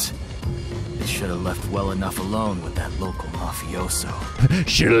injustice. They should have left well enough alone with that local mafioso.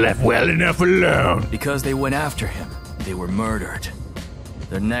 Should have left well enough alone. Because they went after him, they were murdered.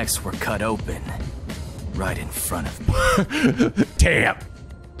 Their necks were cut open. Right in front of me. Damn.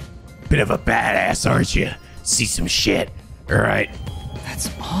 Bit of a badass, aren't you? See some shit. All right. That's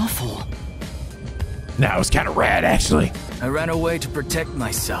awful. That was kind of rad, actually. I ran away to protect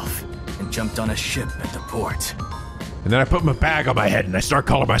myself and jumped on a ship at the port. And then I put my bag on my head and I start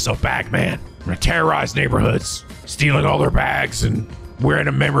calling myself Bagman. I terrorize neighborhoods, stealing all their bags and wearing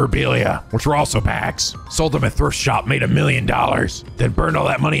a memorabilia, which were also bags. Sold them at thrift shop, made $1 million. Then burned all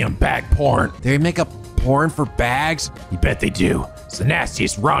that money on bag porn. They make up porn for bags? You bet they do. It's the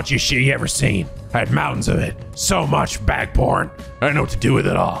nastiest, raunchiest shit you ever seen. I had mountains of it. So much bag porn. I didn't know what to do with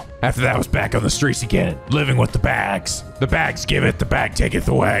it all. After that, I was back on the streets again, living with the bags. The bags give it, the bag taketh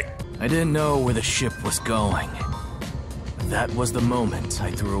away. I didn't know where the ship was going. That was the moment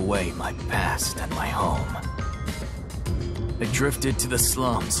I threw away my past and my home. I drifted to the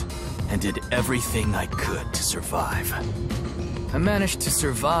slums and did everything I could to survive. I managed to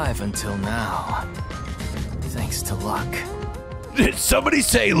survive until now. Thanks to luck. Did somebody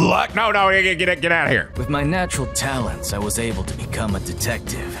say luck? No, get out of here. With my natural talents, I was able to become a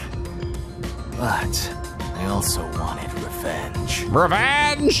detective. But I also wanted revenge.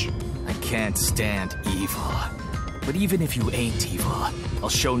 Revenge? I can't stand evil. But even if you ain't evil, I'll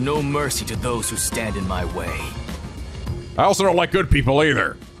show no mercy to those who stand in my way. I also don't like good people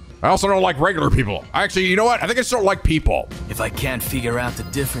either. I also don't like regular people. Actually, you know what? I think I just don't like people. If I can't figure out the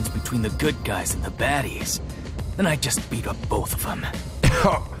difference between the good guys and the baddies, then I just beat up both of them.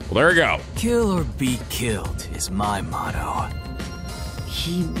 Well, there you go. Kill or be killed is my motto.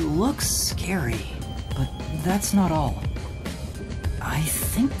 He looks scary, but that's not all. I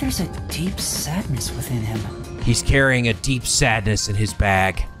think there's a deep sadness within him. He's carrying a deep sadness in his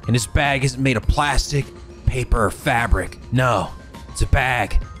bag. And his bag isn't made of plastic, paper, or fabric. No, it's a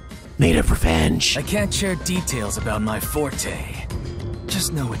bag made of revenge. I can't share details about my forte.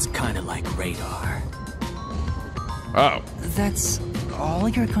 Just know it's kind of like radar. Oh. That's all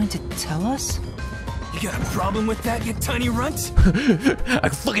you're going to tell us? You got a problem with that, you tiny runt? I can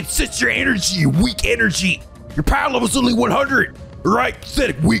fucking sense your energy, you weak energy. Your power level's only 100. Right,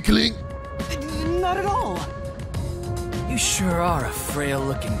 pathetic weakling. Not at all. You sure are a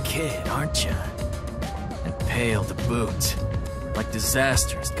frail-looking kid, aren't you? And pale to boot. Like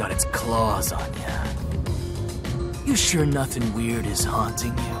disaster's got its claws on you. You sure nothing weird is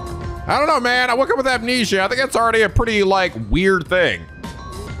haunting you? I don't know, man. I woke up with amnesia. I think that's already a pretty, like, weird thing.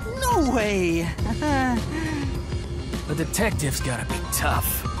 No way. A detective's gotta be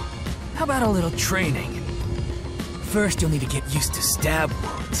tough. How about a little training? First, you'll need to get used to stab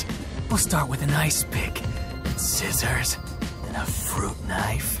wounds. We'll start with an ice pick, scissors, then a fruit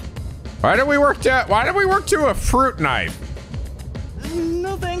knife. Why did we work to a fruit knife?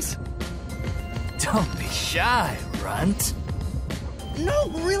 No thanks. Don't be shy, runt. No,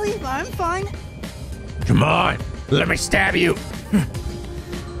 really, I'm fine. Come on, let me stab you.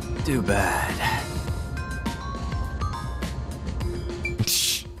 Too bad.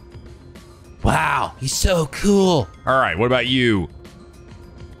 Wow, he's so cool. All right, what about you?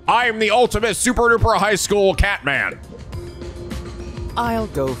 I am the ultimate super duper high school Catman. I'll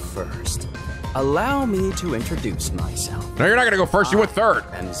go first. Allow me to introduce myself. No, you're not gonna go first. You went third.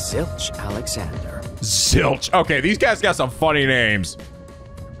 I'm Zilch Alexander. Zilch. Okay, these guys got some funny names.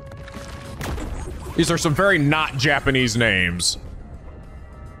 These are some very not Japanese names.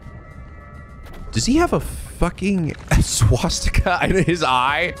 Does he have a fucking swastika in his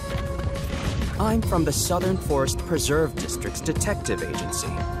eye? I'm from the Southern Forest Preserve District's detective agency.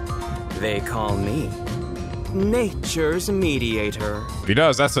 They call me nature's mediator. If he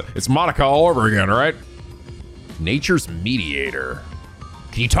does, it's Monica all over again, right? Nature's mediator.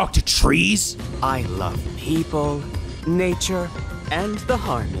 Can you talk to trees? I love people, nature, and the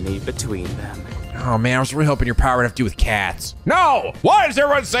harmony between them. Oh man, I was really hoping your power would have to do with cats. No! Why does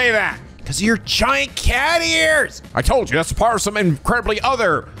everyone say that? Because of your giant cat ears! I told you, that's part of some incredibly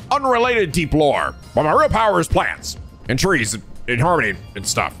other, unrelated deep lore. But my real power is plants, and trees, and harmony, and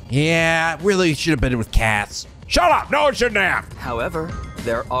stuff. Yeah, it really should have been with cats. Shut up! No, it shouldn't have! However,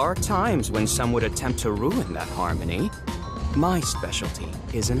 there are times when some would attempt to ruin that harmony. My specialty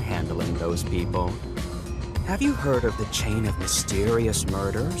is in handling those people. Have you heard of the chain of mysterious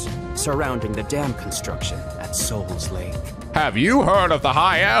murders surrounding the dam construction at Soul's Lake? Have you heard of the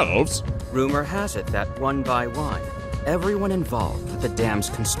High Elves? Rumor has it that one by one, everyone involved with the dam's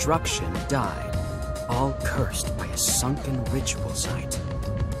construction died, all cursed by a sunken ritual site.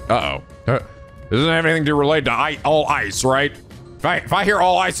 Uh-oh. Doesn't have anything to relate to all ice, right? If I hear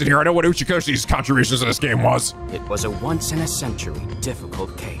all ice in here, I know what Uchikoshi's contributions to this game was. It was a once-in-a-century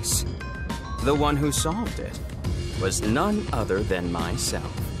difficult case. The one who solved it was none other than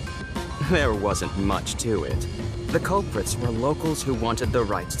myself. There wasn't much to it. The culprits were locals who wanted the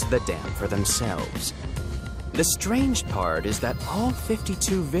rights to the dam for themselves. The strange part is that all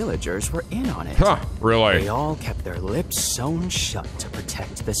 52 villagers were in on it. Huh, really? They all kept their lips sewn shut to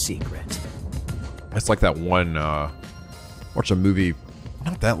protect the secret. It's like that one, watched a movie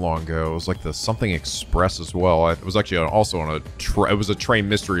not that long ago. It was like the Something Express as well. It was actually also on it was a train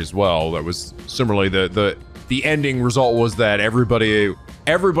mystery as well. That was similarly the ending result was that everybody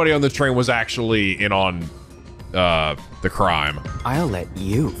on the train was actually in on the crime. I'll let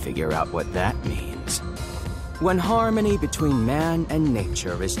you figure out what that means. When harmony between man and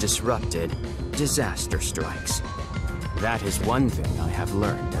nature is disrupted, disaster strikes. That is one thing I have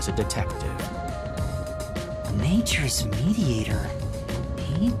learned as a detective. Nature's mediator.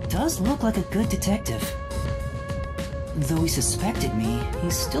 He does look like a good detective. Though he suspected me, he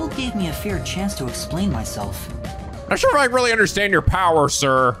still gave me a fair chance to explain myself. Not sure if I really understand your power,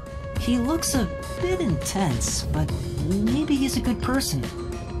 sir. He looks a bit intense, but maybe he's a good person.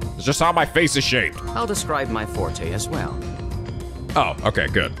 It's just how my face is shaped. I'll describe my forte as well. Oh, okay,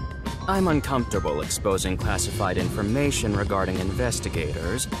 good. I'm uncomfortable exposing classified information regarding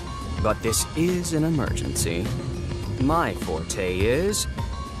investigators, but this is an emergency. My forte is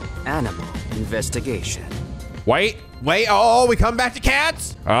animal investigation. Wait, oh, we come back to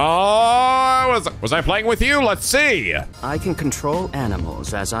cats? Oh, was I playing with you? Let's see. I can control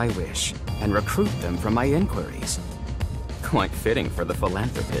animals as I wish and recruit them from my inquiries. Quite fitting for the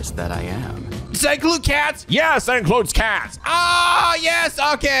philanthropist that I am. Does that include cats? Yes, that includes cats. Ah, yes,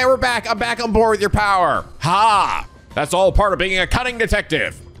 okay, we're back. I'm back on board with your power. Ha! That's all part of being a cunning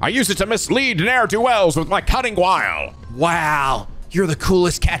detective. I use it to mislead ne'er-do-wells with my cunning wile. Wow, you're the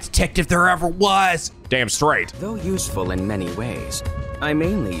coolest cat detective there ever was. Damn straight. Though useful in many ways, I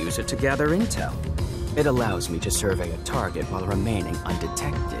mainly use it to gather intel. It allows me to survey a target while remaining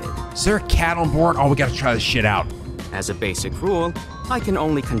undetected. Is there a cat on board? Oh, we gotta try this shit out. As a basic rule, I can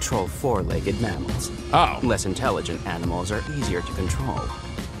only control four-legged mammals. Oh. Less intelligent animals are easier to control.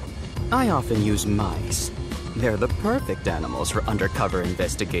 I often use mice. They're the perfect animals for undercover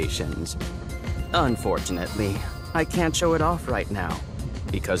investigations. Unfortunately, I can't show it off right now,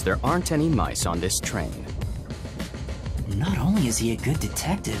 because there aren't any mice on this train. Not only is he a good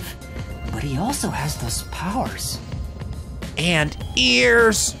detective, but he also has those powers. And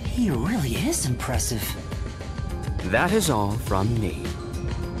ears. He really is impressive. That is all from me.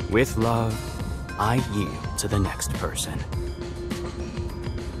 With love, I yield to the next person.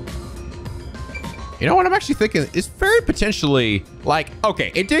 You know what I'm actually thinking? It's very potentially, like,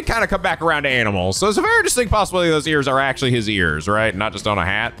 okay, it did kind of come back around to animals, so it's a very distinct possibility those ears are actually his ears, right? Not just on a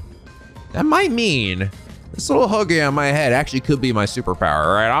hat. That might mean this little hoagie on my head actually could be my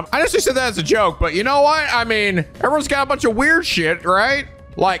superpower, right? I honestly said that as a joke, but you know what? I mean, everyone's got a bunch of weird shit, right?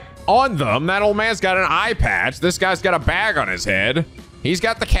 Like, on them, that old man's got an eye patch. This guy's got a bag on his head. He's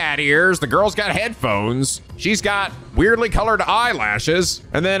got the cat ears. The girl's got headphones. She's got weirdly colored eyelashes.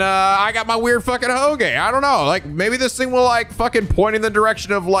 And then I got my weird fucking hoagie. I don't know. Like, maybe this thing will like fucking point in the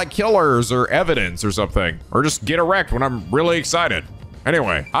direction of like killers or evidence or something. Or just get erect when I'm really excited.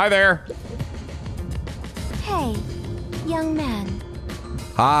 Anyway, hi there. Hey, young man.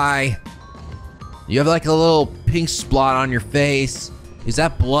 Hi. You have like a little pink splot on your face. Is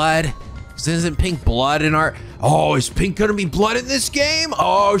that blood? Isn't pink blood in our... Oh, is pink gonna be blood in this game?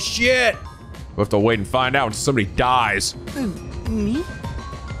 Oh, shit. We'll have to wait and find out until somebody dies. Me?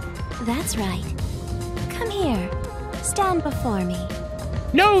 That's right. Come here. Stand before me.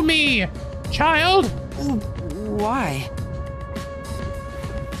 Know me, child. Why?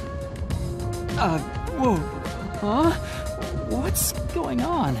 Whoa. Huh? What's going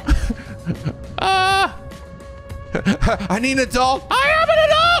on? I need an adult. I am an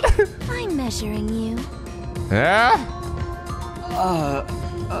adult. I'm measuring you. Yeah?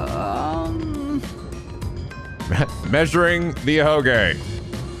 Measuring the hoge.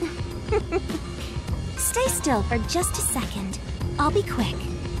 Stay still for just a second. I'll be quick.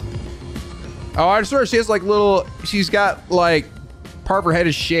 Oh, I swear she has like little, she's got like, part of her head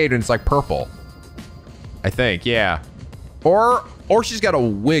is shaved and it's like purple. I think, yeah. Or she's got a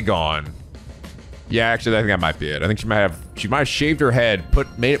wig on. Yeah, actually, I think that might be it. I think she might have shaved her head,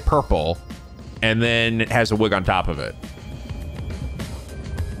 made it purple, and then it has a wig on top of it.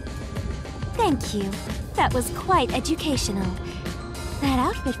 Thank you. That was quite educational. That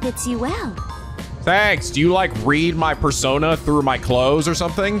outfit fits you well. Thanks. Do you like read my persona through my clothes or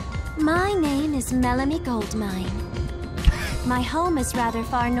something? My name is Melanie Goldmine. My home is rather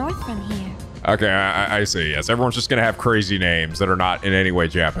far north from here. Okay, I see. Yes, everyone's just gonna have crazy names that are not in any way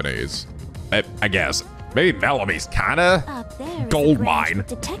Japanese. I guess. Maybe Bellamy's kinda Up there is gold a branch mine. of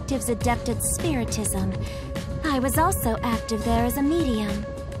detectives adept at spiritism. I was also active there as a medium.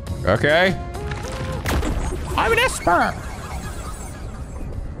 Okay. I'm an esper.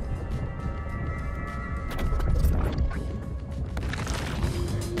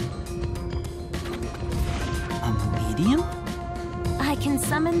 A medium? I can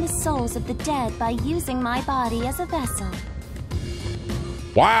summon the souls of the dead by using my body as a vessel.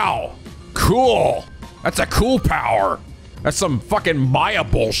 Wow. Cool. That's a cool power. That's some fucking Maya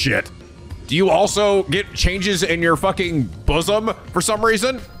bullshit. Do you also get changes in your fucking bosom for some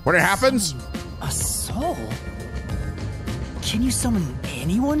reason when it happens? A soul? Can you summon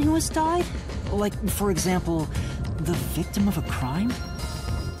anyone who has died? Like, for example, the victim of a crime?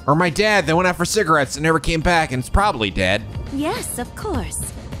 Or my dad that went out for cigarettes and never came back and is probably dead. Yes, of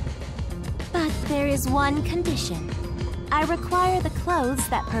course. But there is one condition. I require the clothes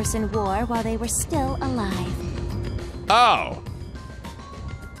that person wore while they were still alive. Oh.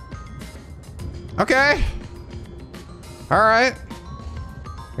 Okay. All right.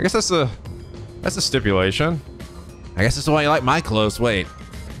 I guess that's a stipulation. I guess that's why you like my clothes. Wait,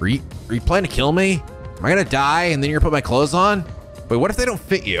 are you planning to kill me? Am I gonna die and then you're gonna put my clothes on? Wait, what if they don't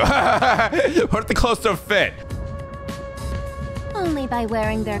fit you? What if the clothes don't fit? Only by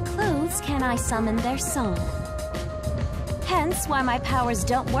wearing their clothes can I summon their soul. Hence why my powers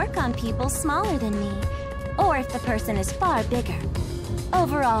don't work on people smaller than me, or if the person is far bigger.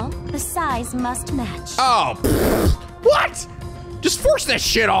 Overall, the size must match. Oh, what? Just force that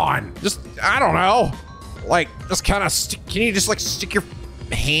shit on. Just, I don't know. Like, just kind of, can you just like stick your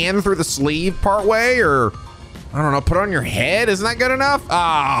hand through the sleeve part way, or, I don't know, put it on your head? Isn't that good enough?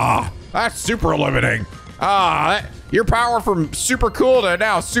 Ah, that's super limiting. Ah, your power from super cool to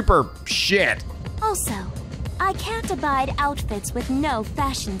now super shit. Also, I can't abide outfits with no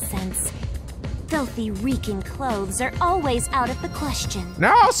fashion sense. Filthy, reeking clothes are always out of the question.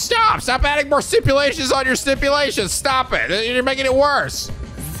 No, stop! Stop adding more stipulations on your stipulations. Stop it. You're making it worse.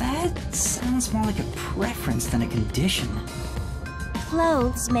 That sounds more like a preference than a condition.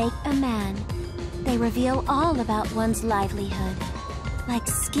 Clothes make a man. They reveal all about one's livelihood. Like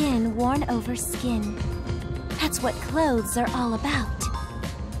skin worn over skin. That's what clothes are all about.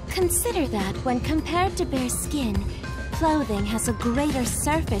 Consider that when compared to bare skin, clothing has a greater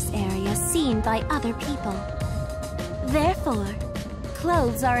surface area seen by other people. Therefore,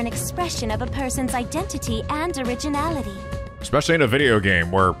 clothes are an expression of a person's identity and originality. Especially in a video game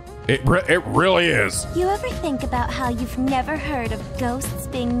where it really is. You ever think about how you've never heard of ghosts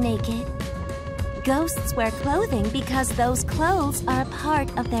being naked? Ghosts wear clothing because those clothes are a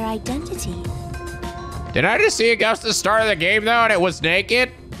part of their identity. Did I just see a ghost at the start of the game though and it was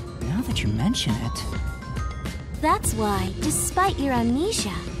naked? Now that you mention it. That's why, despite your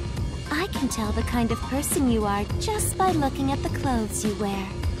amnesia, I can tell the kind of person you are just by looking at the clothes you wear.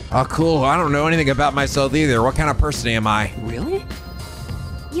 Oh, cool. I don't know anything about myself either. What kind of person am I? Really?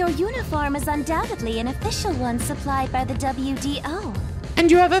 Your uniform is undoubtedly an official one supplied by the WDO.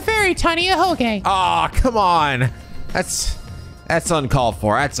 And you have a very tiny ahoge. Aw, come on. That's uncalled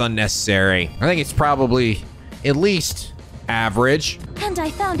for. That's unnecessary. I think it's probably at least average. And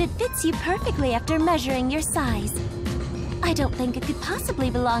I found it fits you perfectly after measuring your size. I don't think it could possibly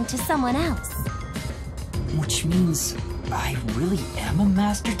belong to someone else. Which means I really am a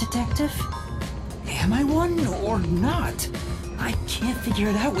master detective? Am I one or not? I can't figure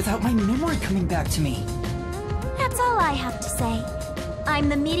it out without my memory coming back to me. That's all I have to say. I'm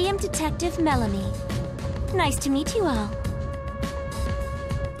the medium detective Melanie. Nice to meet you all.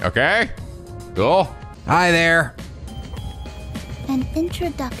 Okay, cool. Hi there. An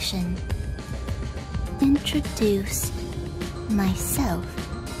introduction. Introduce myself.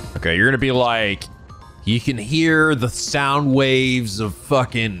 Okay, you're gonna be like, you can hear the sound waves of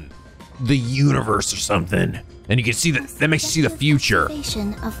fucking the universe or something. And you can see that makes you see the future.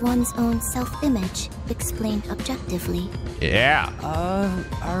 Observation of one's own self-image, explained objectively. Yeah.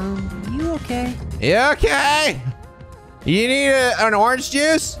 Are you okay? You okay? You need an orange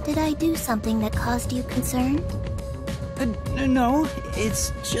juice? Did I do something that caused you concern? No,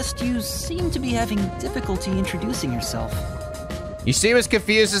 it's just you seem to be having difficulty introducing yourself. You seem as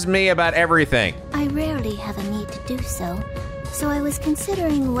confused as me about everything. I rarely have a need to do so, so I was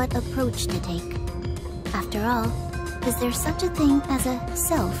considering what approach to take. After all, is there such a thing as a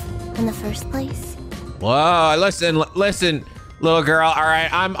self in the first place? Whoa, listen, little girl. All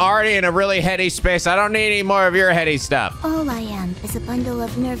right, I'm already in a really heady space. I don't need any more of your heady stuff. All I am is a bundle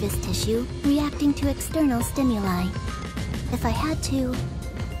of nervous tissue reacting to external stimuli. If I had to,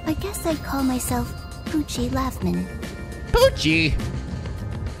 I guess I'd call myself Poochie Lavman. Poochie?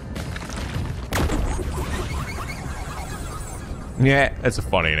 Yeah, that's a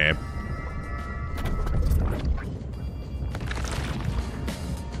funny name.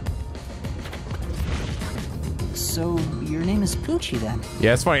 So your name is Poochie then?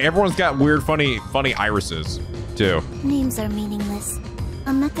 Yeah, it's funny. Everyone's got weird, funny irises, too. Names are meaningless.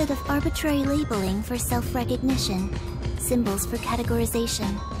 A method of arbitrary labeling for self-recognition. Symbols for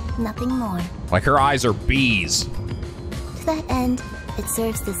categorization. Nothing more. Like her eyes are bees. To that end, it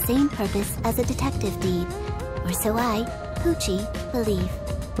serves the same purpose as a detective deed. Or so I, Poochie, believe.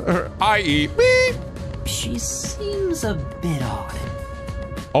 I.e. beep. She seems a bit odd.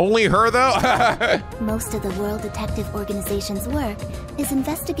 Only her, though? Most of the World Detective Organization's work is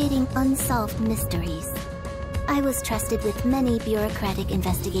investigating unsolved mysteries. I was trusted with many bureaucratic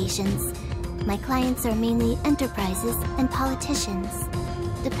investigations. My clients are mainly enterprises and politicians.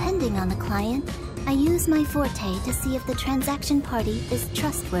 Depending on the client, I use my forte to see if the transaction party is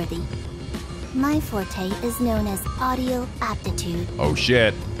trustworthy. My forte is known as audio aptitude. Oh,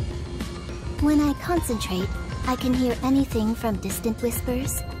 shit. When I concentrate, I can hear anything from distant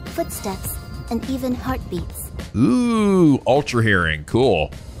whispers, footsteps, and even heartbeats. Ooh, ultra hearing. Cool.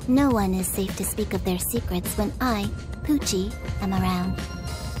 No one is safe to speak of their secrets when I, Poochie, am around.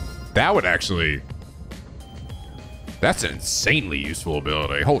 That would actually... That's an insanely useful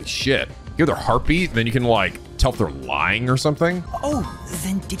ability. Holy shit. You hear their heartbeat, then you can, like, tell if they're lying or something? Oh,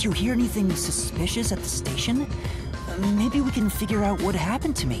 then did you hear anything suspicious at the station? Maybe we can figure out what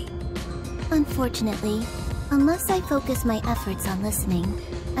happened to me. Unfortunately, unless I focus my efforts on listening,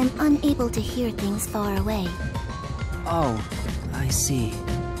 I'm unable to hear things far away. Oh, I see.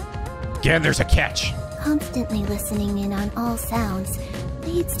 Again, there's a catch. Constantly listening in on all sounds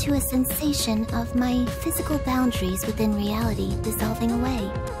leads to a sensation of my physical boundaries within reality dissolving away.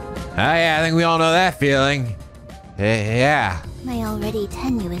 Oh yeah, I think we all know that feeling. Yeah. My already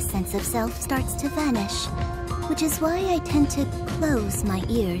tenuous sense of self starts to vanish, which is why I tend to close my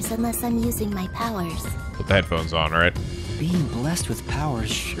ears unless I'm using my powers. Put the headphones on, alright? Being blessed with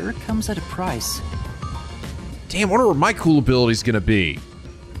powers sure comes at a price. Damn, I wonder what my cool ability's gonna be.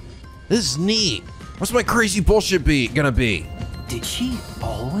 This is neat. What's my crazy bullshit gonna be? Did she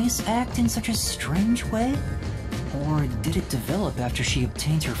always act in such a strange way? Or did it develop after she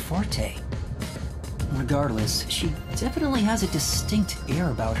obtained her forte? Regardless, she definitely has a distinct air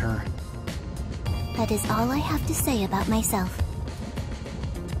about her. That is all I have to say about myself.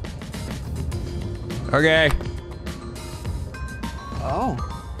 Okay. Oh.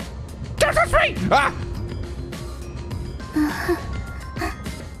 Don't touch me! Ah!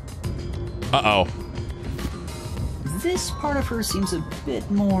 Uh-oh. This part of her seems a bit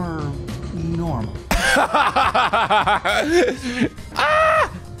more normal.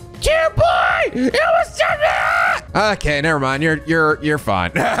 Ah! Cute boy! You almost done me! Okay, never mind. You're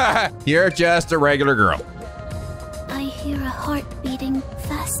fine. You're just a regular girl. I hear a heart beating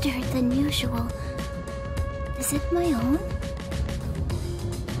faster than usual. Is it my own?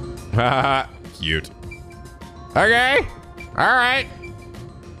 Haha, cute. Okay, all right.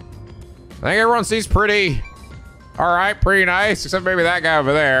 I think everyone seems pretty, all right, pretty nice, except maybe that guy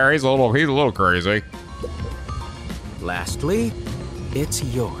over there. He's a little crazy. Lastly, it's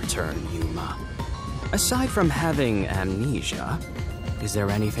your turn, Yuma. Aside from having amnesia, is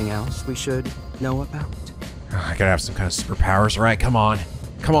there anything else we should know about? I gotta have some kind of superpowers, right? Come on,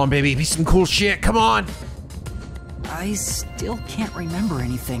 baby, be some cool shit. Come on. I still can't remember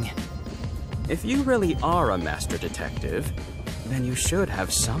anything. If you really are a master detective, then you should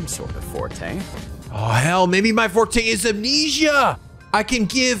have some sort of forte. Oh hell, maybe my forte is amnesia. I can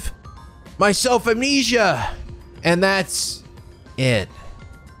give my self-amnesia. And that's it.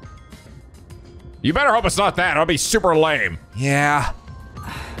 You better hope it's not that. It'll be super lame. Yeah.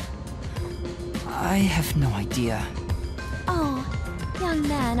 I have no idea. Oh, young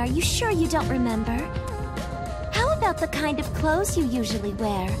man, are you sure you don't remember? How about the kind of clothes you usually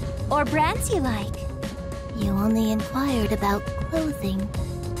wear? Or brands you like? You only inquired about clothing.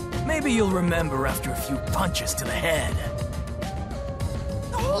 Maybe you'll remember after a few punches to the head.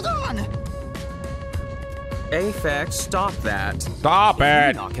 Hold on! Aphex, stop that. Stop If it!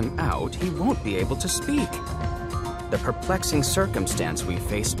 you knock him out, he won't be able to speak. The perplexing circumstance we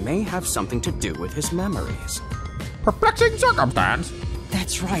face may have something to do with his memories. Perplexing circumstance?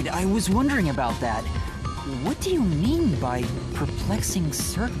 That's right, I was wondering about that. What do you mean by perplexing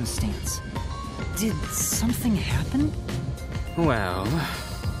circumstance? Did something happen? Well,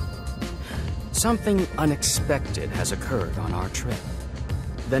 something unexpected has occurred on our trip.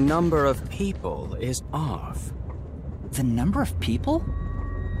 The number of people is off. The number of people?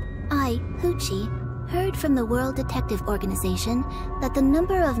 I, Hoochie, heard from the World Detective Organization that the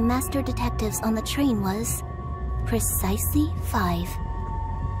number of master detectives on the train was precisely 5.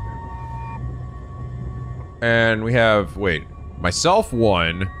 And we have, wait, myself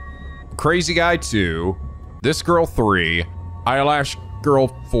 1, Crazy Guy 2, this girl 3, Eyelash Girl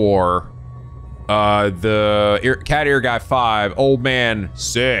 4, the cat ear guy 5, old man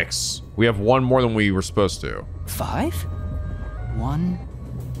 6. We have 1 more than we were supposed to. 5? 1,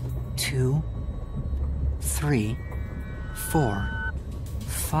 2, 3, 4,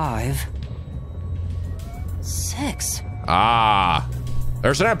 5, 6. Ah,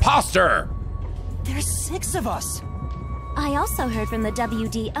 there's an imposter. There's 6 of us. I also heard from the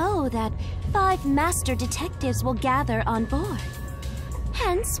WDO that 5 master detectives will gather on board.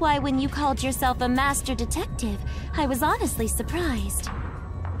 Hence why when you called yourself a master detective, I was honestly surprised.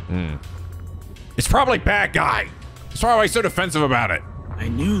 It's probably bad guy. That's why I'm so defensive about it. I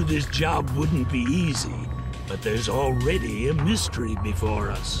knew this job wouldn't be easy, but there's already a mystery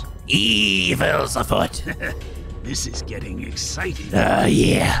before us. Evil's afoot. This is getting exciting.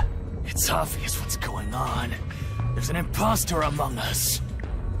 Yeah. It's obvious what's going on. There's an imposter among us.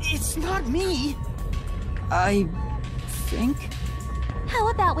 It's not me. I think. How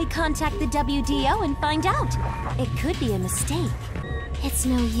about we contact the WDO and find out? It could be a mistake. It's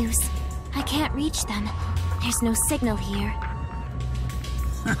no use. I can't reach them. There's no signal here.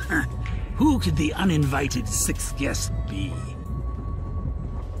 Who could the uninvited 6th guest be?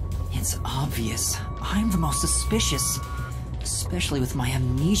 It's obvious. I'm the most suspicious. Especially with my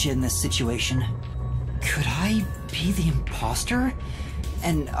amnesia in this situation. Could I be the imposter?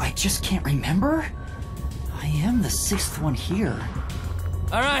 And I just can't remember? I am the 6th one here.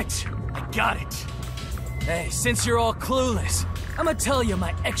 Alright, I got it. Hey, since you're all clueless, I'm gonna tell you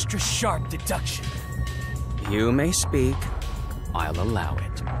my extra sharp deduction. You may speak. I'll allow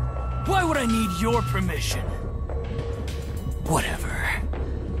it. Why would I need your permission? Whatever.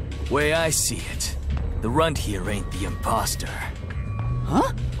 Way I see it, the runt here ain't the imposter.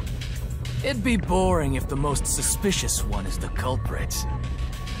 Huh? It'd be boring if the most suspicious one is the culprit.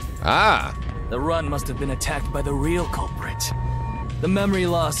 Ah. The runt must have been attacked by the real culprit. The memory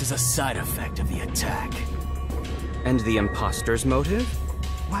loss is a side effect of the attack. And the imposter's motive?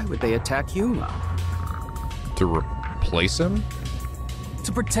 Why would they attack Yuma? To replace him?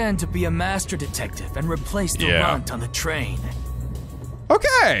 To pretend to be a master detective and replace the runt on the train.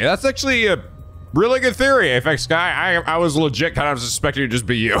 Okay, that's actually a really good theory, Aphex Guy. I was legit kind of suspecting it'd just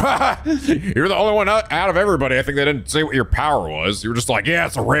be you. You're the only one out of everybody. I think they didn't say what your power was. You were just like, yeah,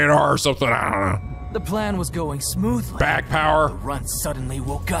 it's a radar or something. I don't know. The plan was going smoothly. Back power. The runt suddenly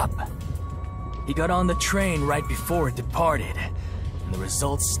woke up. He got on the train right before it departed, and the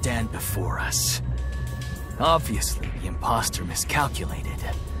results stand before us. Obviously, the imposter miscalculated.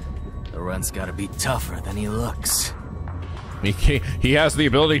 The runt's gotta be tougher than he looks. He has the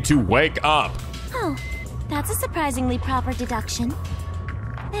ability to wake up. Oh, that's a surprisingly proper deduction.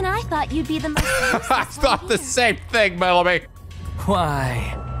 And I thought you'd be the most I thought the same thing, Bellamy.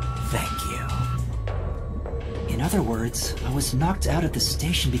 Why, thank you. In other words, I was knocked out at the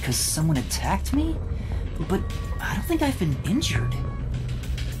station because someone attacked me? But I don't think I've been injured.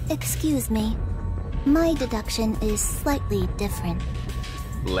 Excuse me. My deduction is slightly different.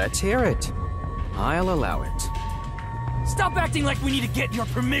 Let's hear it. I'll allow it. Stop acting like we need to get your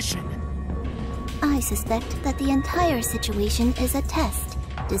permission. I suspect that the entire situation is a test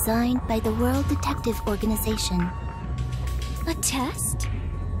designed by the World Detective Organization. A test?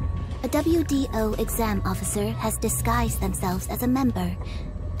 A WDO exam officer has disguised themselves as a member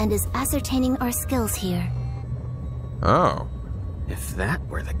and is ascertaining our skills here. Oh. If that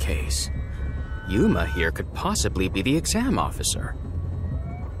were the case, Yuma here could possibly be the exam officer.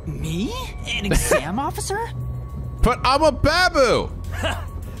 Me? An exam officer? But I'm a babu!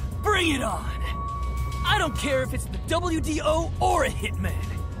 Bring it on! I don't care if it's the WDO or a hitman.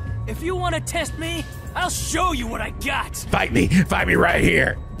 If you want to test me, I'll show you what I got. Fight me right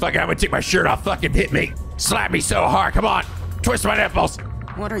here. Fuck, I'm gonna take my shirt off, fucking hit me. Slap me so hard, come on. Twist my nipples.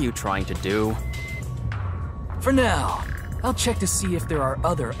 What are you trying to do? For now, I'll check to see if there are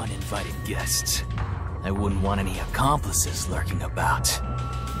other uninvited guests. I wouldn't want any accomplices lurking about.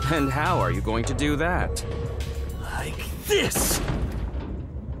 And how are you going to do that? Like this!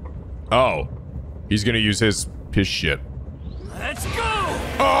 Oh. He's gonna use his shit. Let's go!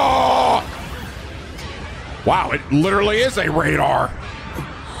 Oh! Wow, it literally is a radar.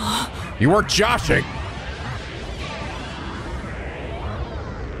 You weren't joshing.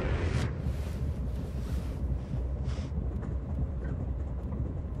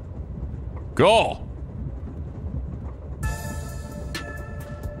 Go.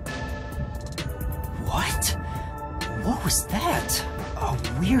 What? What was that? A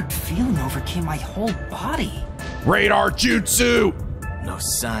weird feeling overcame my whole body. Radar jutsu. No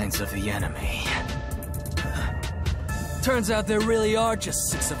signs of the enemy. Turns out there really are just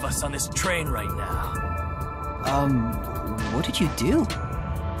 6 of us on this train right now. What did you do?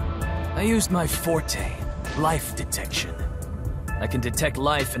 I used my forte, life detection. I can detect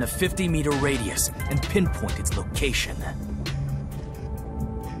life in a 50-meter radius and pinpoint its location.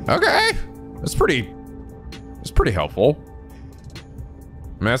 Okay. That's pretty helpful.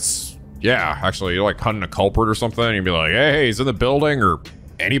 I mean, yeah, actually, you're like hunting a culprit or something, and you'd be like, hey, he's in the building, or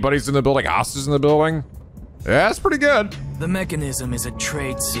anybody's in the building, hostages in the building. Yeah, that's pretty good. The mechanism is a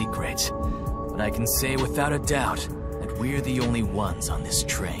trade secret, but I can say without a doubt that we're the only ones on this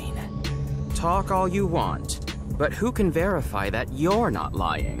train. Talk all you want, but who can verify that you're not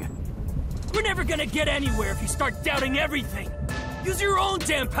lying? We're never gonna get anywhere if you start doubting everything. Use your own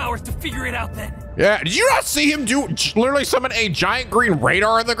damn powers to figure it out then. Yeah, did you not see him literally summon a giant green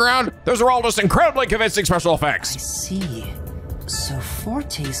radar in the ground? Those are all just incredibly convincing special I effects. see. So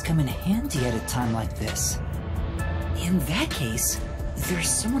fortes come in handy at a time like this. In that case, there's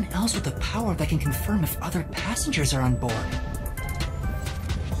someone else with the power that can confirm if other passengers are on board.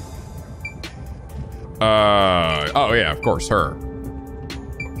 Oh yeah, of course, her.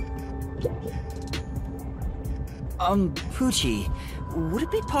 Poochie, would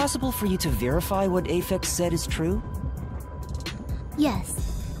it be possible for you to verify what Aphex said is true?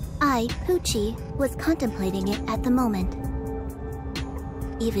 Yes, I, Poochie, was contemplating it at the moment.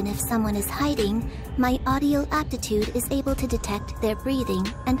 Even if someone is hiding, my audio aptitude is able to detect their breathing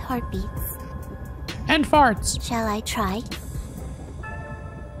and heartbeats. And farts. Shall I try?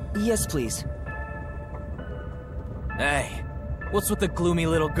 Yes, please. Hey, what's with the gloomy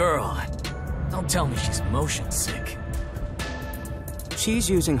little girl? Don't tell me she's motion sick. She's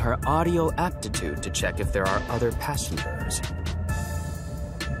using her audio aptitude to check if there are other passengers.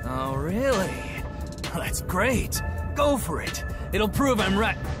 Oh, really? Well, that's great. Go for it. It'll prove I'm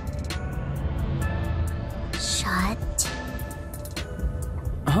right. Shut.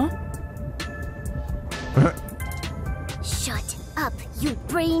 Huh? Shut up, you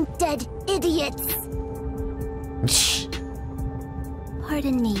brain-dead idiots!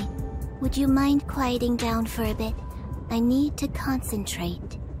 Pardon me. Would you mind quieting down for a bit? I need to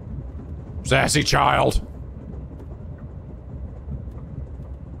concentrate. Sassy child.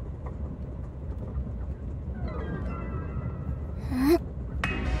 Huh?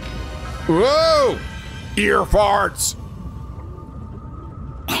 Whoa! Ear farts.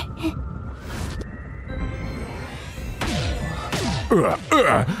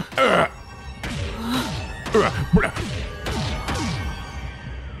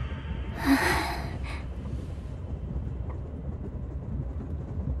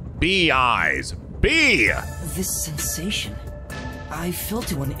 Bee eyes. Bee! This sensation. I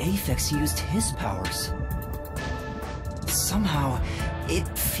felt it when Aphex used his powers. Somehow, it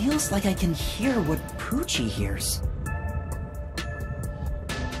feels like I can hear what Poochie hears.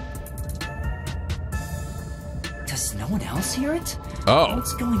 Does no one else hear it? Oh.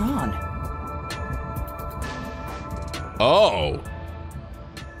 What's going on? Oh.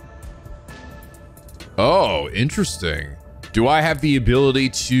 Oh, interesting. Do I have the ability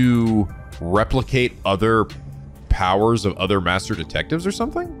to replicate other powers of other master detectives or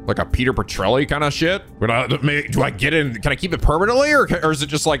something? Like a Peter Petrelli kind of shit? Do I get in? Can I keep it permanently, or is it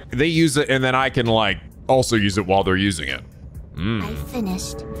just like they use it and then I can like also use it while they're using it? I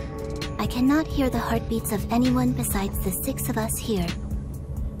finished. I cannot hear the heartbeats of anyone besides the 6 of us here.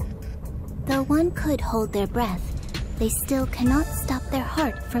 Though one could hold their breath, they still cannot stop their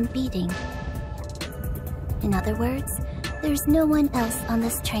heart from beating. In other words, there's no one else on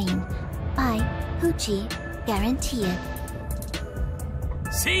this train. I, Hoochie, guarantee it.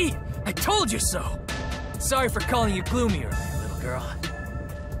 See? I told you so! Sorry for calling you gloomy earlier, little girl.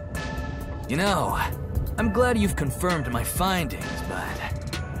 You know, I'm glad you've confirmed my findings,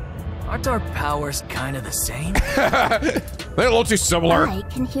 but aren't our powers kind of the same? They're a little too similar. I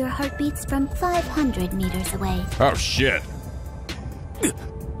can hear heartbeats from 500 meters away. Oh, shit.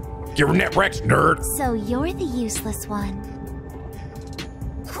 Get wrecked, nerd. So you're the useless one.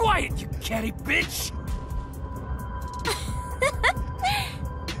 Quiet, you catty bitch!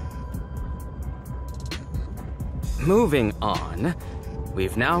 Moving on,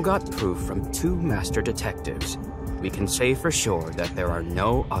 we've now got proof from 2 master detectives. We can say for sure that there are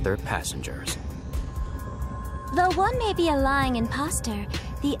no other passengers. Though one may be a lying imposter,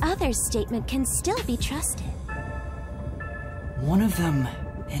 the other's statement can still be trusted. One of them,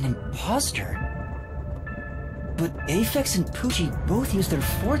 an imposter? But Aphex and Poochie both use their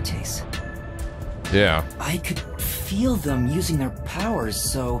fortes. Yeah. I could feel them using their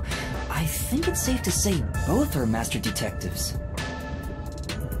powers, so I think it's safe to say both are master detectives.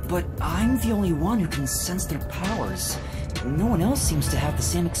 But I'm the only one who can sense their powers. No one else seems to have the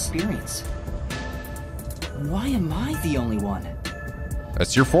same experience. Why am I the only one?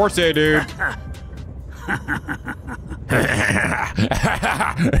 That's your forte, dude.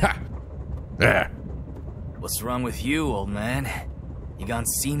 What's wrong with you, old man? You gone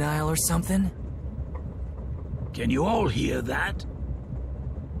senile or something? Can you all hear that?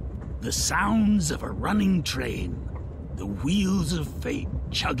 The sounds of a running train. The wheels of fate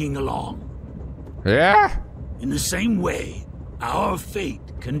chugging along. Yeah? In the same way, our fate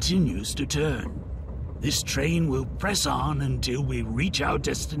continues to turn. This train will press on until we reach our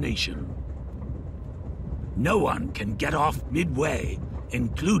destination. No one can get off midway,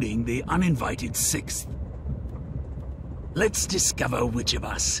 including the uninvited 6th. Let's discover which of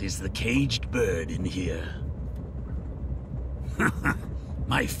us is the caged bird in here.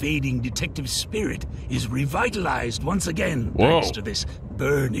 My fading detective spirit is revitalized once again, Whoa. thanks to this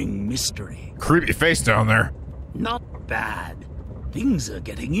burning mystery. Creepy face down there. Not bad. Things are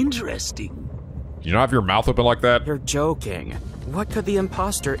getting interesting. You not have your mouth open like that? You're joking. What could the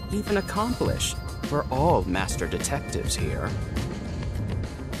imposter even accomplish? We're all master detectives here.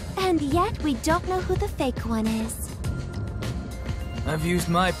 And yet we don't know who the fake one is. I've used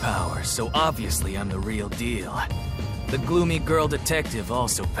my powers, so obviously I'm the real deal. The gloomy girl detective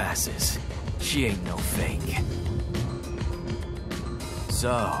also passes. She ain't no fake. So,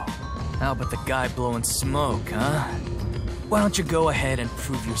 how about the guy blowing smoke, huh? Why don't you go ahead and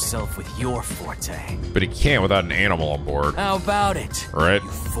prove yourself with your forte? But he can't without an animal on board. How about it? Right. You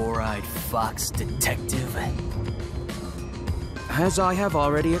four-eyed fox detective? As I have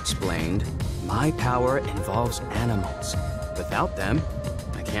already explained, my power involves animals. Without them,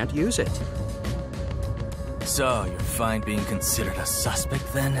 I can't use it. So, you're fine being considered a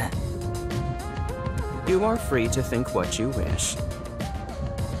suspect, then? You are free to think what you wish.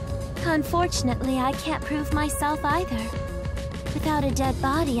 Unfortunately, I can't prove myself either. Without a dead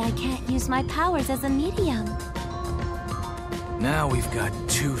body, I can't use my powers as a medium. Now we've got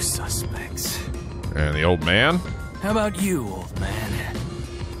 2 suspects. And the old man? How about you, old man?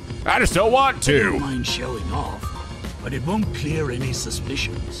 I just don't want I to. don't mind showing off, but it won't clear any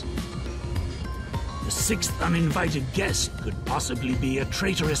suspicions. The 6th uninvited guest could possibly be a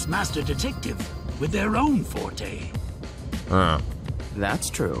traitorous master detective with their own forte. That's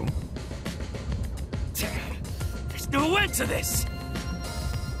true. There's no end to this!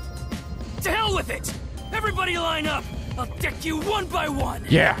 To hell with it! Everybody line up! I'll deck you one by one!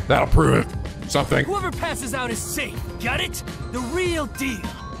 Yeah, that'll prove something. Whoever passes out is safe, got it? The real deal.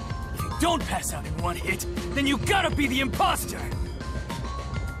 If you don't pass out in one hit, then you gotta be the imposter!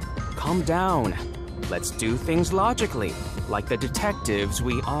 Calm down. Let's do things logically, like the detectives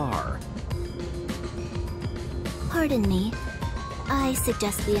we are. Pardon me. I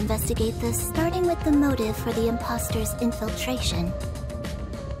suggest we investigate this, starting with the motive for the imposter's infiltration.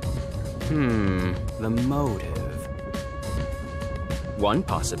 The motive. One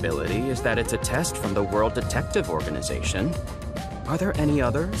possibility is that it's a test from the World Detective Organization. Are there any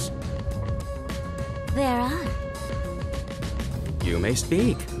others? There are. You may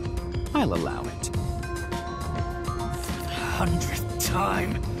speak. I'll allow it. 100th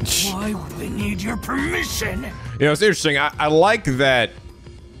time. Why would they need your permission? You know, it's interesting. I like that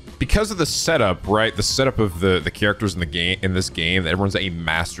because of the setup, right? The setup of the characters in the game, in this game, that everyone's a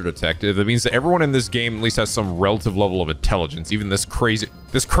master detective. That means that everyone in this game at least has some relative level of intelligence. Even this crazy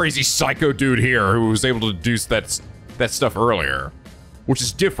psycho dude here who was able to deduce that that stuff earlier, which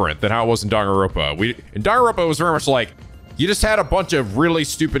is different than how it was in Danganronpa. In Danganronpa, it was very much like, you just had a bunch of really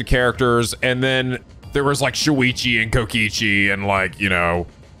stupid characters, and then there was like Shuichi and Kokichi and like, you know,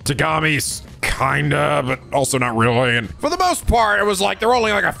 Tagami's kinda, but also not really. And for the most part, it was like, there were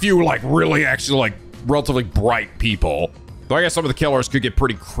only like a few like really actually like relatively bright people. Though I guess some of the killers could get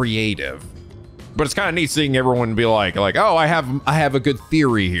pretty creative. But it's kind of neat seeing everyone be like, oh, I have a good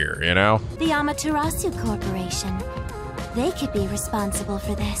theory here, you know? The Amaterasu Corporation. They could be responsible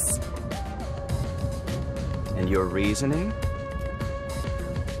for this. And your reasoning?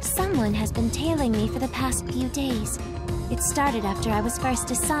 Someone has been tailing me for the past few days. It started after I was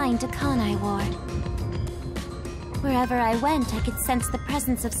first assigned to Kanai Ward. Wherever I went, I could sense the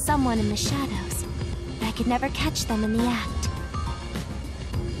presence of someone in the shadows, but I could never catch them in the act.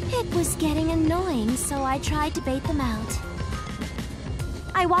 It was getting annoying, so I tried to bait them out.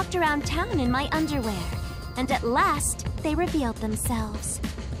 I walked around town in my underwear, and at last, they revealed themselves.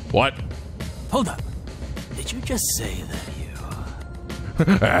 What? Hold up. Did you just say that you...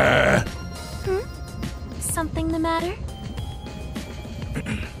 Something the matter?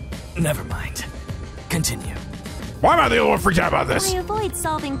 Never mind. Continue. Why am I the only one freaked out about this? I avoid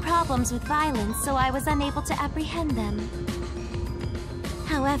solving problems with violence, so I was unable to apprehend them.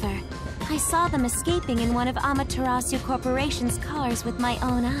 However, I saw them escaping in one of Amaterasu Corporation's cars with my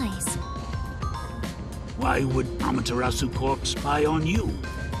own eyes. Why would Amaterasu Corp spy on you?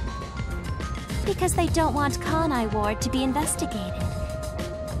 Because they don't want Kanai Ward to be investigated.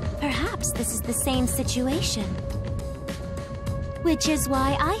 Perhaps this is the same situation. Which is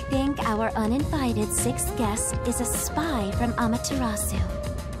why I think our uninvited sixth guest is a spy from Amaterasu.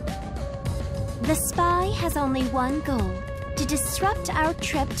 The spy has only one goal: to disrupt our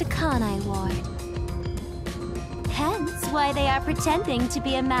trip to Kanai Ward. Hence why they are pretending to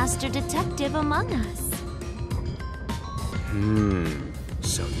be a master detective among us.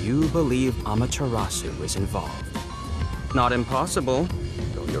 So you believe Amaterasu is involved. Not impossible,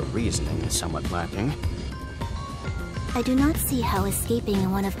 though your reasoning is somewhat lacking. I do not see how escaping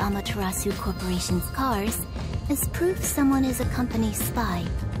in one of Amaterasu Corporation's cars is proof someone is a company spy.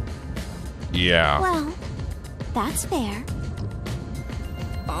 Yeah. Well, that's fair.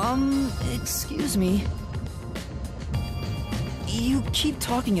 Excuse me. You keep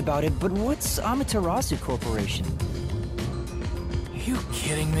talking about it, but what's Amaterasu Corporation? You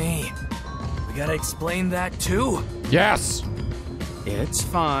kidding me? We gotta explain that too? Yes. It's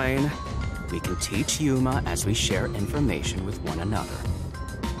fine. We can teach Yuma as we share information with one another.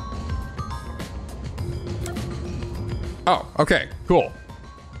 Oh, okay, cool.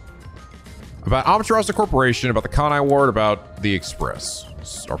 About Amaterasu Corporation, about the Kanai Ward, about the Express.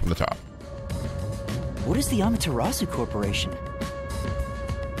 Start from the top. What is the Amaterasu Corporation?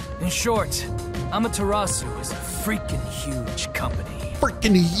 In short, Amaterasu is a freaking huge company.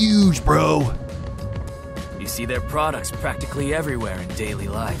 Freaking huge, bro. You see their products practically everywhere in daily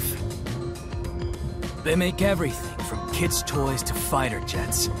life. They make everything from kids' toys to fighter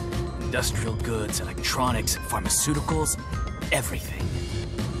jets, industrial goods, electronics, pharmaceuticals, everything.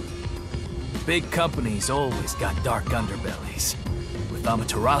 Big companies always got dark underbellies. With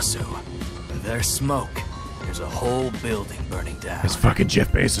Amaterasu, their smoke, there's a whole building burning down. It's fucking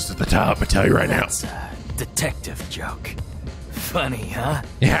Jeff Bezos at the top, I tell you right now. That's a detective joke. Funny, huh?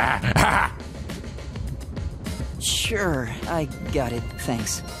 Yeah. Sure, I got it,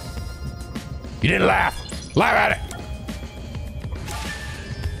 thanks. You didn't laugh. Laugh at it.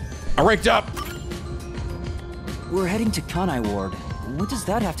 I ranked up. We're heading to Kanai Ward. What does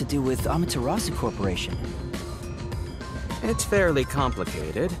that have to do with Amaterasu Corporation? It's fairly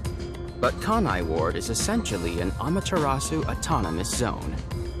complicated, but Kanai Ward is essentially an Amaterasu autonomous zone.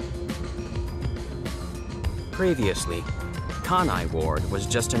 Previously, Kanai Ward was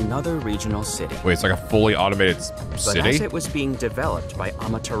just another regional city. Wait, it's like a fully automated city? But as it was being developed by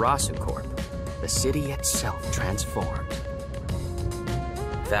Amaterasu Corp, the city itself transformed.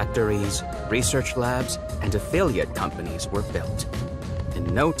 Factories, research labs, and affiliate companies were built.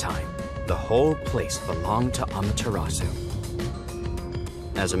 In no time, the whole place belonged to Amaterasu.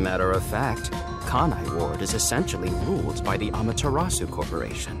 As a matter of fact, Kanai Ward is essentially ruled by the Amaterasu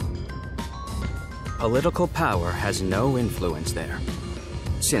Corporation. Political power has no influence there.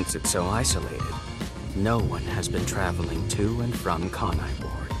 Since it's so isolated, no one has been traveling to and from Kanai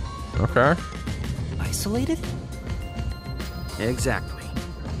Ward. Okay. Isolated? Exactly.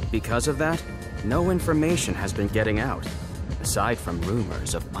 Because of that, no information has been getting out, aside from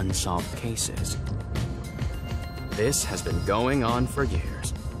rumors of unsolved cases. This has been going on for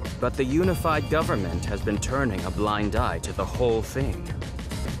years, but the unified government has been turning a blind eye to the whole thing.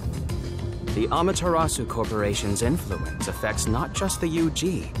 The Amaterasu Corporation's influence affects not just the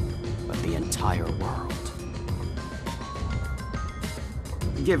UG, but the entire world.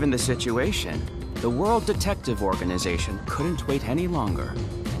 Given the situation, the World Detective Organization couldn't wait any longer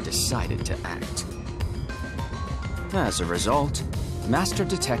and decided to act. As a result, Master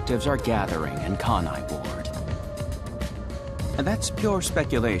Detectives are gathering in Kanai Ward. And that's pure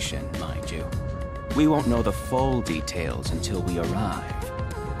speculation, mind you. We won't know the full details until we arrive.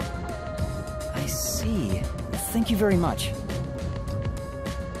 I see. Thank you very much.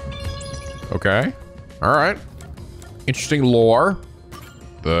 Okay. All right. Interesting lore.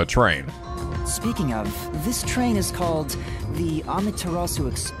 The train. Speaking of, this train is called the Amaterasu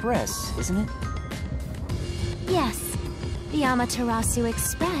Express, isn't it? Yes. The Amaterasu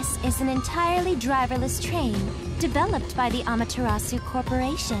Express is an entirely driverless train developed by the Amaterasu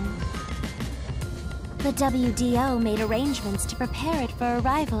Corporation. The WDO made arrangements to prepare it for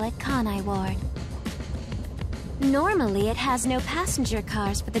arrival at Kanai Ward. Normally, it has no passenger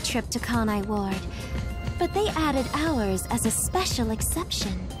cars for the trip to Kanai Ward, but they added ours as a special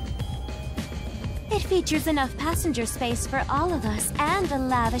exception. It features enough passenger space for all of us and a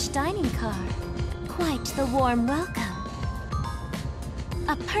lavish dining car. Quite the warm welcome.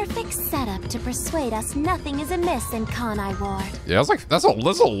 A perfect setup to persuade us nothing is amiss in Kanai Ward. Yeah, that's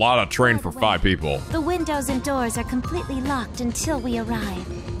a lot of train for 5 people. The windows and doors are completely locked until we arrive.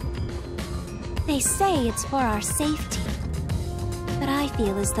 They say it's for our safety, but I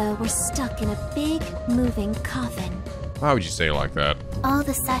feel as though we're stuck in a big, moving coffin. Why would you say it like that? All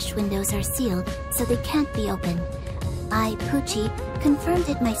the sash windows are sealed, so they can't be opened. I, Pucci, confirmed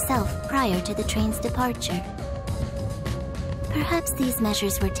it myself prior to the train's departure. Perhaps these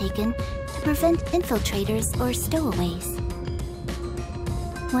measures were taken to prevent infiltrators or stowaways.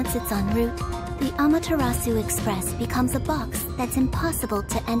 Once it's en route, the Amaterasu Express becomes a box that's impossible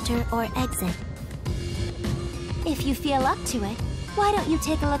to enter or exit. If you feel up to it, why don't you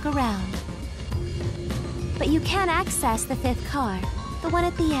take a look around? But you can access the 5th car, the one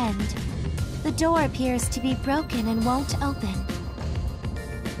at the end. The door appears to be broken and won't open.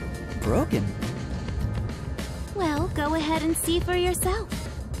 Broken? Well, go ahead and see for yourself.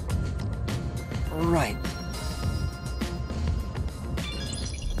 Right.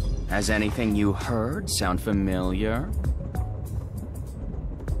 Has anything you heard sound familiar?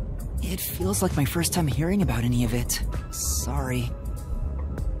 It feels like my first time hearing about any of it. Sorry.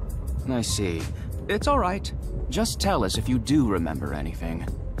 I see. It's all right. Just tell us if you do remember anything.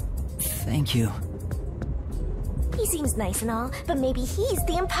 Thank you. He seems nice and all, but maybe he's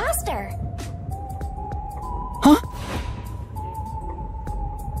the imposter. Huh?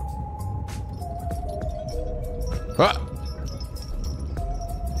 Ah!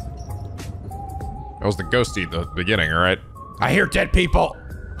 That was the ghosty at the beginning, alright? I hear dead people!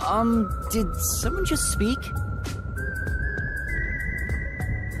 Did someone just speak?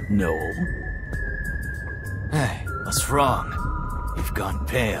 No. Hey, what's wrong? You've gone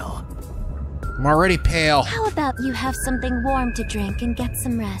pale. I'm already pale. How about you have something warm to drink and get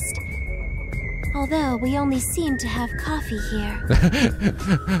some rest? Although we only seem to have coffee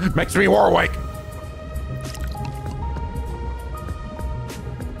here. Makes me more awake.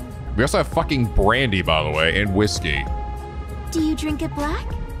 We also have fucking brandy, by the way, and whiskey. Do you drink it black?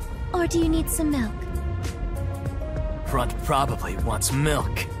 Or do you need some milk? Front probably wants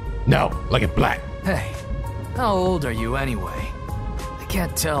milk. No, like it black. Hey, how old are you anyway? I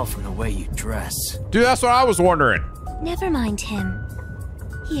can't tell from the way you dress. Dude, that's what I was wondering. Never mind him.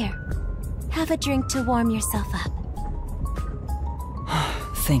 Here, have a drink to warm yourself up.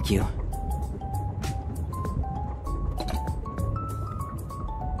 Thank you.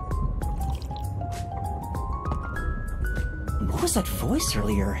 What was that voice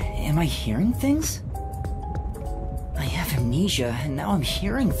earlier? Am I hearing things? I have amnesia, and now I'm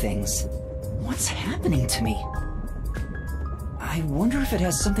hearing things. What's happening to me? I wonder if it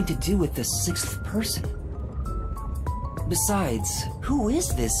has something to do with the 6th person. Besides, who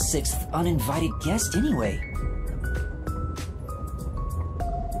is this 6th uninvited guest anyway?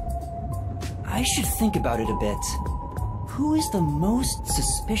 I should think about it a bit. Who is the most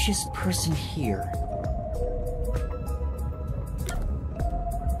suspicious person here?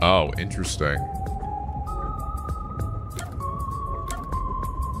 Oh, interesting.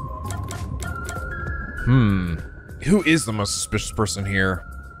 Who is the most suspicious person here?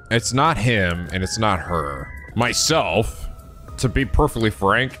 It's not him, and it's not her. Myself, to be perfectly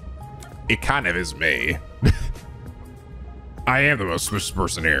frank, it kind of is me. I am the most suspicious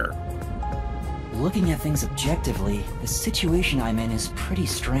person here. Looking at things objectively, the situation I'm in is pretty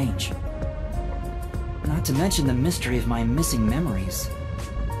strange. Not to mention the mystery of my missing memories.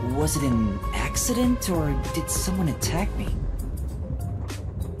 Was it an accident, or did someone attack me?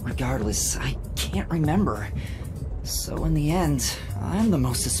 Regardless, I can't remember. So in the end, I'm the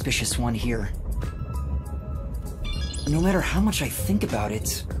most suspicious one here. No matter how much I think about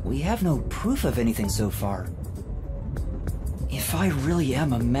it, we have no proof of anything so far. If I really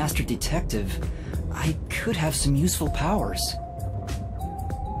am a master detective, I could have some useful powers.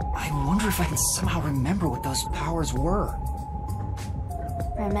 I wonder if I can somehow remember what those powers were.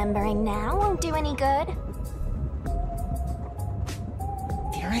 Remembering now won't do any good.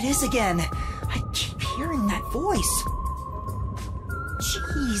 There it is again! I keep hearing that voice.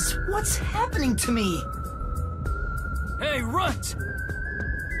 Jeez, what's happening to me? Hey, Runt!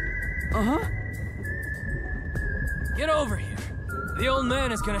 Uh-huh? Get over here. The old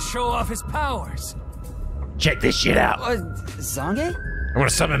man is gonna show off his powers. Check this shit out. Zange? I want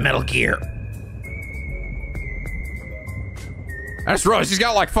to summon Metal Gear. I just realized he's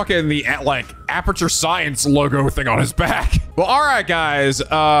got like fucking the like Aperture Science logo thing on his back. Well, all right, guys.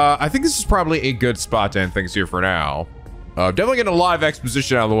 I think this is probably a good spot to end things here for now. Definitely getting a lot of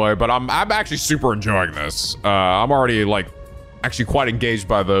exposition out of the way, but I'm actually super enjoying this. I'm already like actually quite engaged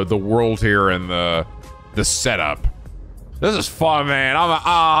by the world here and the setup. This is fun, man.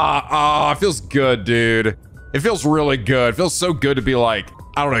 It feels good, dude. It feels really good. It feels so good to be like,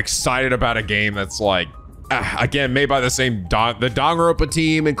 I don't know, excited about a game that's like, again, made by the same the Danganronpa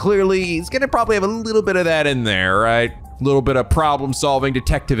team, and clearly he's gonna probably have a little bit of that in there, right? A little bit of problem-solving,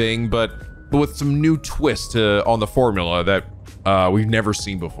 detectiving, but with some new twist on the formula that we've never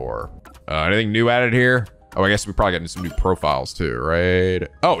seen before. Anything new added here? Oh, I guess we probably got some new profiles too, right?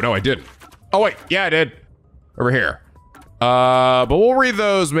 Oh, no, I didn't. Oh, wait, yeah, I did. Over here. But we'll read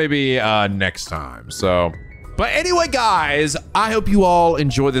those maybe next time, so. But anyway, guys, I hope you all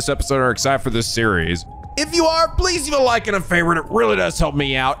enjoyed this episode and are excited for this series. If you are, please leave a like and a favorite. It really does help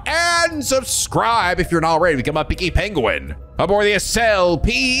me out. And subscribe if you're not already. Become a Picky Penguin aboard the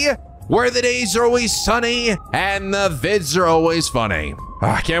SLP, where the days are always sunny and the vids are always funny.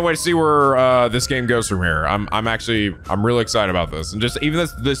 I can't wait to see where this game goes from here. I'm really excited about this. And just even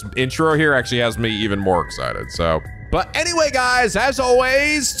this intro here actually has me even more excited, so. But anyway, guys, as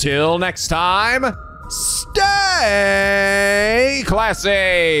always, till next time, stay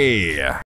classy.